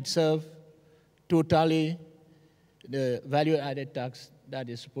denying itself totally the value-added tax that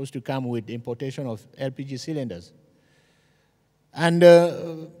is supposed to come with importation of LPG cylinders. And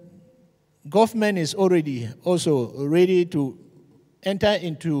government is already also ready to enter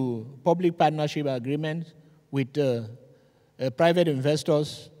into public partnership agreements with private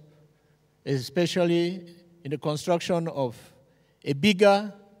investors, especially in the construction of a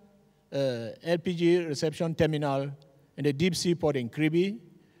bigger LPG reception terminal in the deep sea port in Kribi,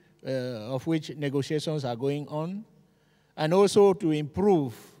 of which negotiations are going on, and also to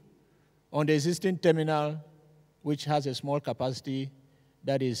improve on the existing terminal, which has a small capacity,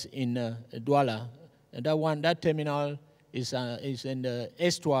 that is in Douala. And that terminal is in the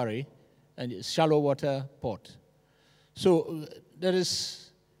estuary and it's shallow water port. So there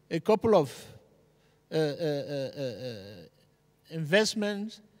is a couple of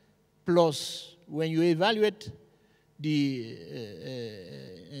investments, plus when you evaluate the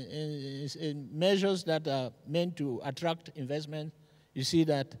measures that are meant to attract investment, you see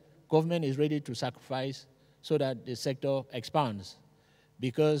that government is ready to sacrifice so that the sector expands,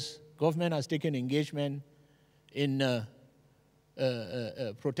 because government has taken engagement in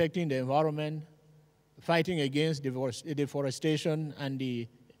protecting the environment, fighting against deforestation and the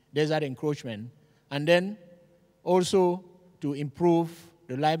desert encroachment, and then also to improve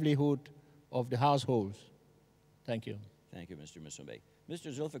the livelihood of the households. Thank you. Thank you, Mr. Musumbe.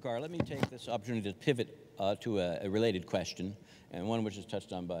 Mr. Zulfikar, let me take this opportunity to pivot to a related question, and one which is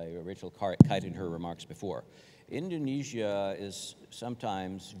touched on by Rachel Kite in her remarks before. Indonesia is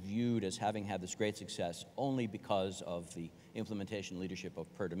sometimes viewed as having had this great success only because of the implementation leadership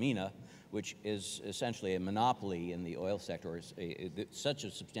of Pertamina, which is essentially a monopoly in the oil sector, such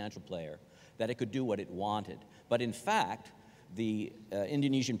a substantial player that it could do what it wanted. But in fact, the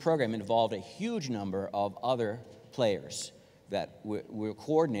Indonesian program involved a huge number of other players that were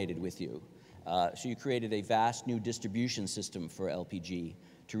coordinated with you. So you created a vast new distribution system for LPG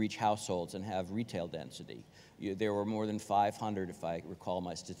to reach households and have retail density. There were more than 500, if I recall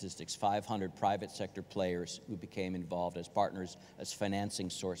my statistics, 500 private sector players who became involved as partners, as financing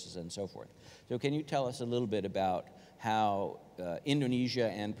sources, and so forth. So can you tell us a little bit about how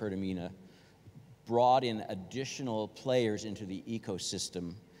Indonesia and Pertamina brought in additional players into the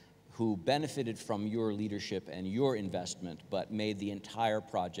ecosystem who benefited from your leadership and your investment, but made the entire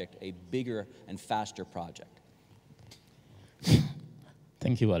project a bigger and faster project?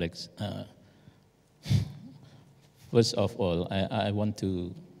 Thank you, Alex. First of all, I want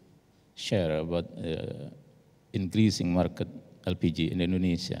to share about increasing market LPG in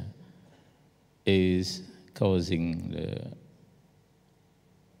Indonesia is causing the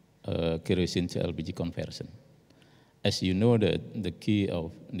kerosene to LPG conversion. As you know, the key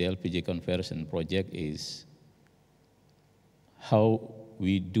of the LPG conversion project is how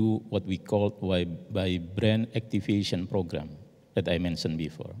we do what we call by brand activation program that I mentioned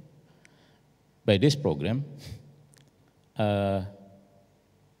before. By this program,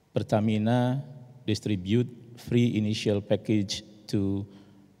 Pertamina distribute free initial package to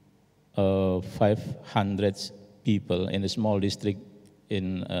 500 people in a small district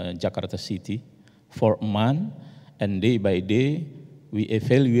in Jakarta City for a month, and day by day we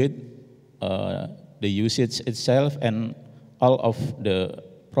evaluate the usage itself and all of the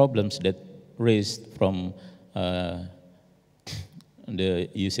problems that raised from the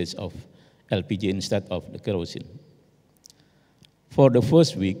usage of LPG instead of the kerosene. For the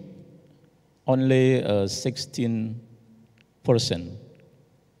first week, only 16%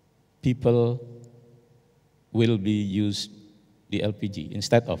 people will be used the LPG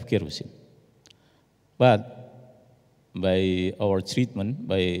instead of kerosene. But by our treatment,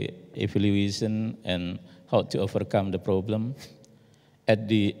 by evaluation and how to overcome the problem, at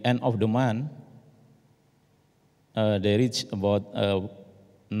the end of the month, they reach about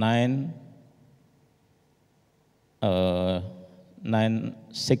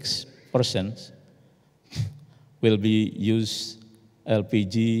 96% will be used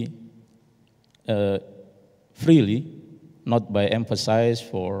LPG freely, not by emphasis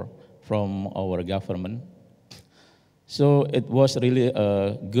from our government. So it was really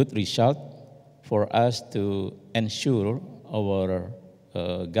a good result for us to ensure our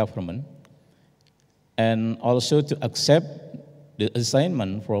government and also to accept the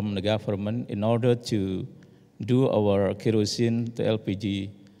assignment from the government in order to do our kerosene to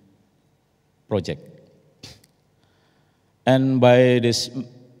LPG project. And by this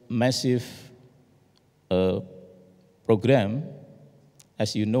massive program,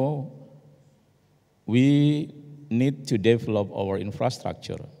 as you know, we need to develop our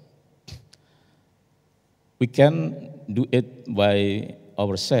infrastructure. We can do it by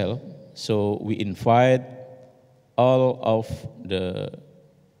ourselves, so we invite all of the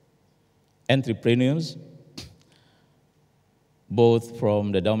entrepreneurs, both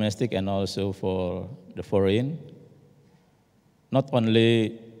from the domestic and also for the foreign, not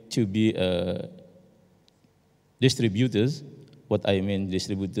only to be distributors, what I mean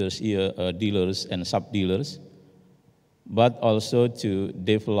distributors here, dealers and sub-dealers, but also to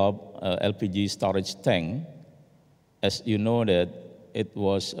develop LPG storage tank. As you know that it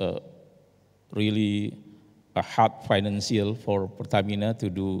was really a hard financial for Pertamina to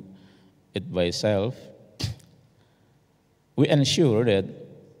do it by itself. We ensure that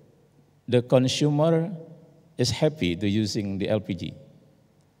the consumer is happy to using the LPG.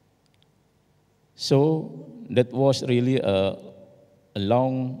 So that was really a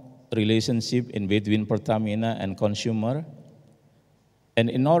long relationship in between Pertamina and consumer. And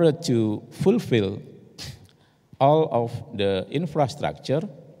in order to fulfill all of the infrastructure,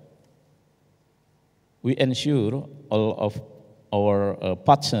 we ensure all of our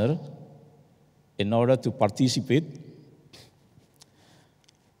partners in order to participate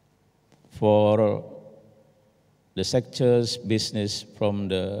for the sector's business from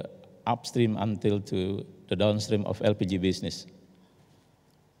the upstream until to the downstream of LPG business.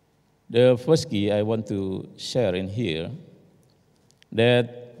 The first key I want to share in here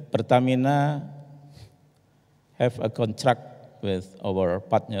that Pertamina have a contract with our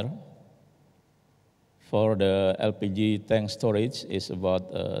partner for the LPG tank storage is about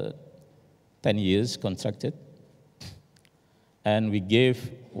 10 years contracted. And we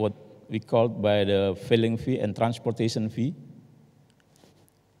gave what we called by the filling fee and transportation fee.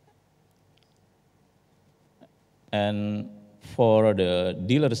 And for the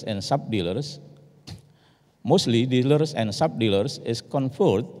dealers and sub-dealers, mostly dealers and sub-dealers is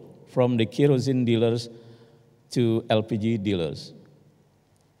converted from the kerosene dealers to LPG dealers.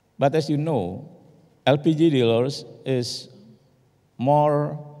 But as you know, LPG dealers is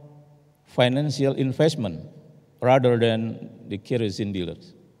more financial investment rather than the kerosene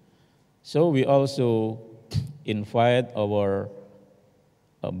dealers. So we also invite our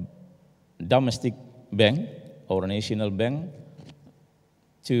domestic bank, our national bank,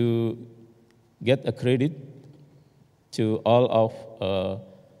 to get a credit to all of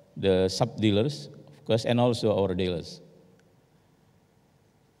the sub-dealers, of course, and also our dealers.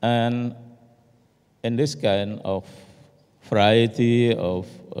 And in this kind of variety of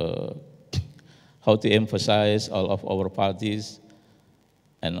how to emphasize all of our parties,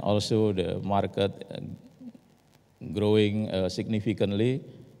 and also the market growing significantly,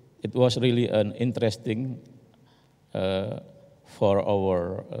 it was really an interesting for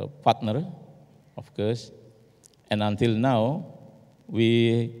our partner, of course. And until now,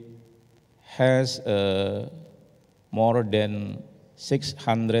 we has more than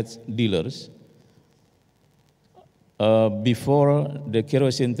 600 dealers. Before the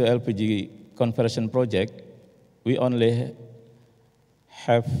kerosene to LPG conversion project, we only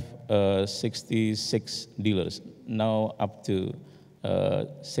have 66 dealers, now up to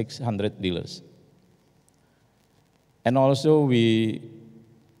 600 dealers. And also we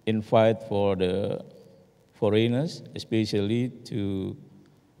invite for the foreigners, especially to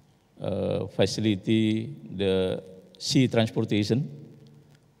facilitate the sea transportation.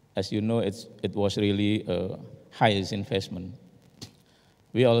 As you know, it was really highest investment.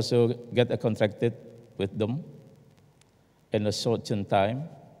 We also get contracted with them in a certain time,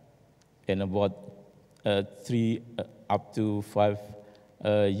 in about 3 up to 5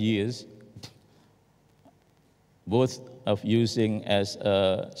 years, both of using as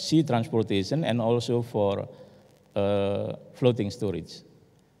sea transportation and also for floating storage.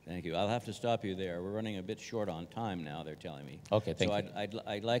 Thank you. I'll have to stop you there. We're running a bit short on time now, they're telling me. Okay, thank you.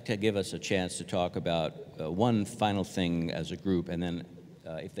 I'd like to give us a chance to talk about one final thing as a group, and then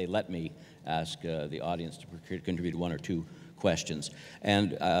if they let me, ask the audience to contribute 1 or 2 questions.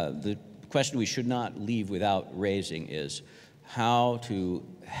 And the question we should not leave without raising is how to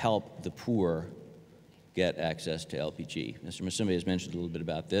help the poor get access to LPG. Mr. Musumbe has mentioned a little bit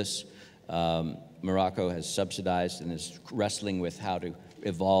about this. Morocco has subsidized and is wrestling with how to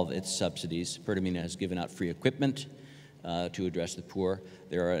evolve its subsidies. Pertamina has given out free equipment to address the poor.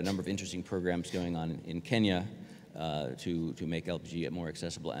 There are a number of interesting programs going on in Kenya to make LPG more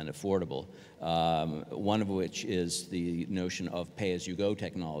accessible and affordable. One of which is the notion of pay-as-you-go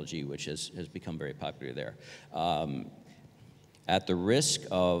technology, which has become very popular there. At the risk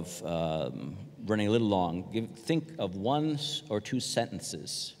of running a little long, think of 1 or 2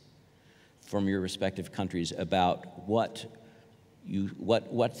 sentences from your respective countries about what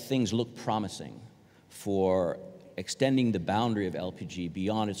things look promising for extending the boundary of LPG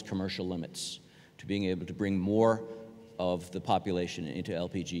beyond its commercial limits, to being able to bring more of the population into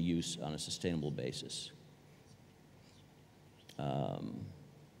LPG use on a sustainable basis.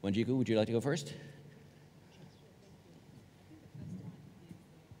 Wanjiku, would you like to go first?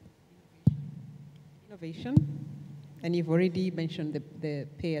 Innovation, and you've already mentioned the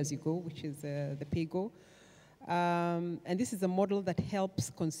pay-as-you-go, which is the pay-go. And this is a model that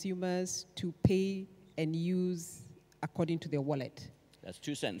helps consumers to pay and use according to their wallet. That's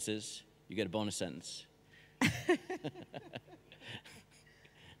 2 sentences. You get a bonus sentence.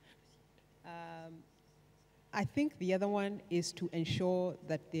 I think the other one is to ensure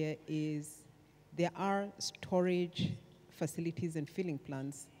that there are storage facilities and filling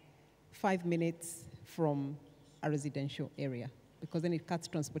plants 5 minutes from a residential area, because then it cuts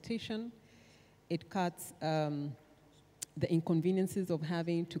transportation, it cuts the inconveniences of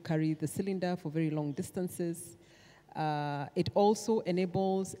having to carry the cylinder for very long distances. It also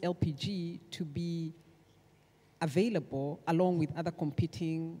enables LPG to be available along with other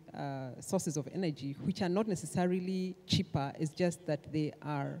competing sources of energy, which are not necessarily cheaper, it's just that they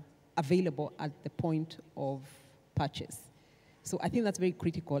are available at the point of purchase. So I think that's very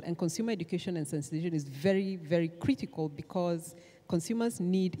critical, and consumer education and sensitization is very, very critical, because consumers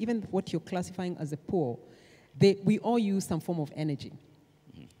need, even what you're classifying as a poor, we all use some form of energy.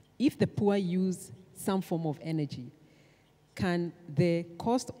 Mm-hmm. If the poor use some form of energy, can the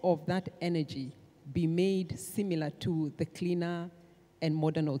cost of that energy be made similar to the cleaner and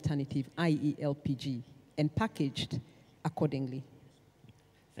modern alternative, i.e. LPG, and packaged accordingly?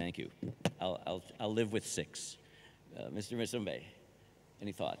 Thank you. I'll live with 6. Mr. Misumbe,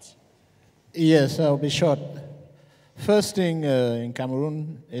 any thoughts? Yes, I'll be short. First thing in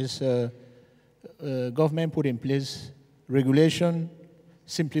Cameroon is government put in place regulation,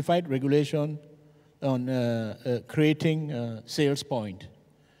 simplified regulation on creating sales point.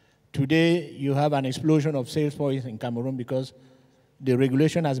 Today, you have an explosion of sales points in Cameroon because the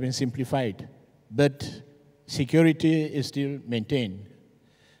regulation has been simplified, but security is still maintained.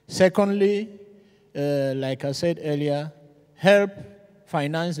 Secondly, like I said earlier, help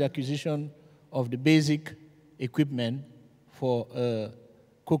finance the acquisition of the basic equipment for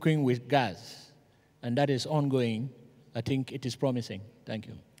cooking with gas. And that is ongoing. I think it is promising. Thank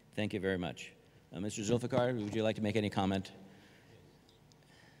you. Thank you very much. Mr. Zulfikar, would you like to make any comment?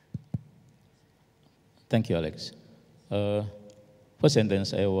 Thank you, Alex. First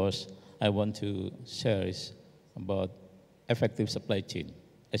sentence I want to share is about effective supply chain.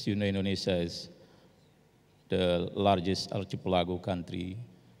 As you know, Indonesia is the largest archipelago country,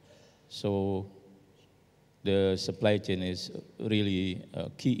 so the supply chain is really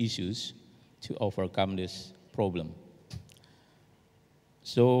key issues to overcome this problem.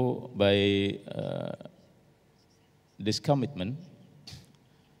 So by this commitment,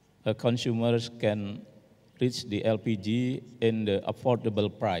 consumers can reach the LPG in the affordable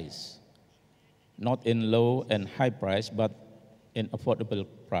price, not in low and high price, but in affordable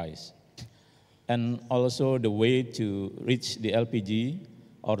price. And also the way to reach the LPG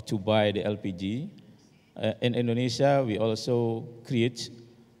or to buy the LPG. In Indonesia, we also create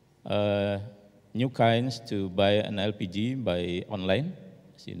new kinds to buy an LPG by online,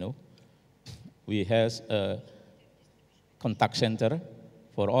 as you know. We have a contact center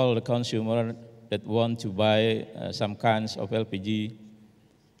for all the consumers that want to buy some kinds of LPG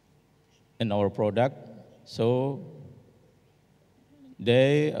in our product. So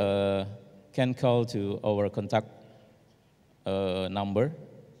they can call to our contact number,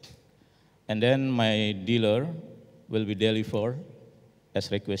 and then my dealer will be delivered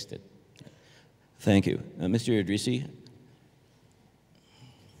as requested. Thank you. Mr. Idrissi?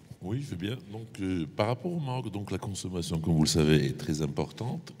 Oui, je veux bien. Donc, par rapport au Maroc, donc la consommation, comme vous le savez, est très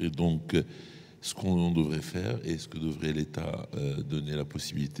importante. Et donc, ce qu'on devrait faire et ce que devrait l'État donner la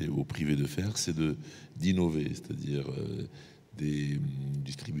possibilité au privé de faire, c'est d'innover, c'est-à-dire des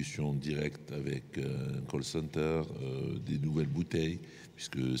distributions directes avec un call center, des nouvelles bouteilles,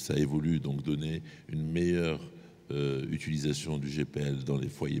 puisque ça évolue, donc donner une meilleure utilisation du GPL dans les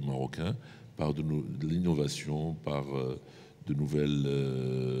foyers marocains par de l'innovation, par de nouvelles,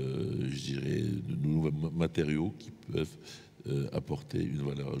 je dirais, de nouveaux matériaux qui peuvent apporter une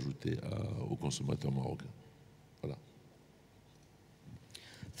valeur ajoutée aux consommateurs marocains. Voilà.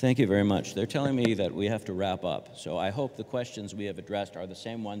 Thank you very much. They're telling me that we have to wrap up, so I hope the questions we have addressed are the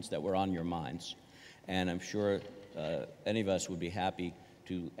same ones that were on your minds, and I'm sure any of us would be happy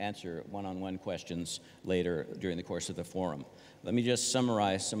to answer one-on-one questions later during the course of the forum. Let me just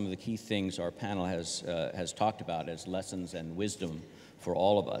summarize some of the key things our panel has talked about as lessons and wisdom for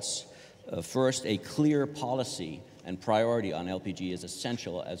all of us. First, a clear policy and priority on LPG is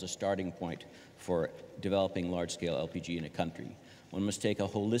essential as a starting point for developing large-scale LPG in a country. One must take a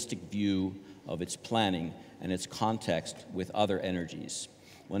holistic view of its planning and its context with other energies.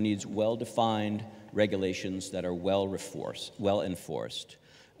 One needs well-defined regulations that are well enforced.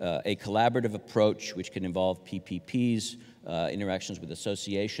 A collaborative approach which can involve PPPs, interactions with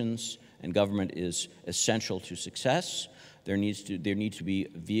associations, and government is essential to success. There need to be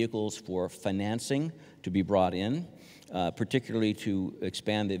vehicles for financing to be brought in, particularly to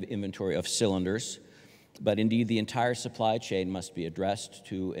expand the inventory of cylinders. But indeed, the entire supply chain must be addressed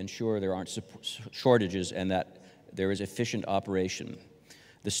to ensure there aren't shortages and that there is efficient operation.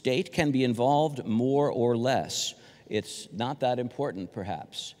 The state can be involved more or less. It's not that important,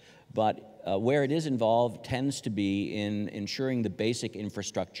 perhaps, but where it is involved tends to be in ensuring the basic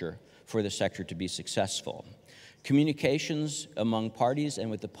infrastructure for the sector to be successful. Communications among parties and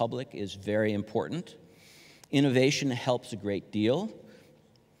with the public is very important. Innovation helps a great deal.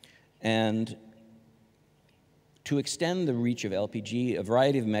 And to extend the reach of LPG, a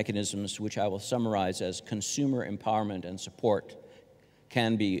variety of mechanisms, which I will summarize as consumer empowerment and support,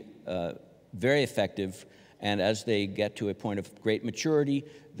 can be very effective, and as they get to a point of great maturity,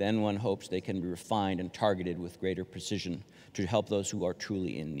 then one hopes they can be refined and targeted with greater precision to help those who are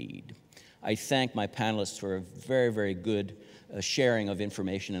truly in need. I thank my panelists for a very, very good sharing of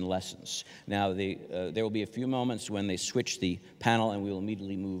information and lessons. Now, there will be a few moments when they switch the panel, and we will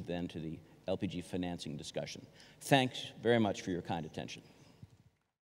immediately move then to the LPG financing discussion. Thanks very much for your kind attention.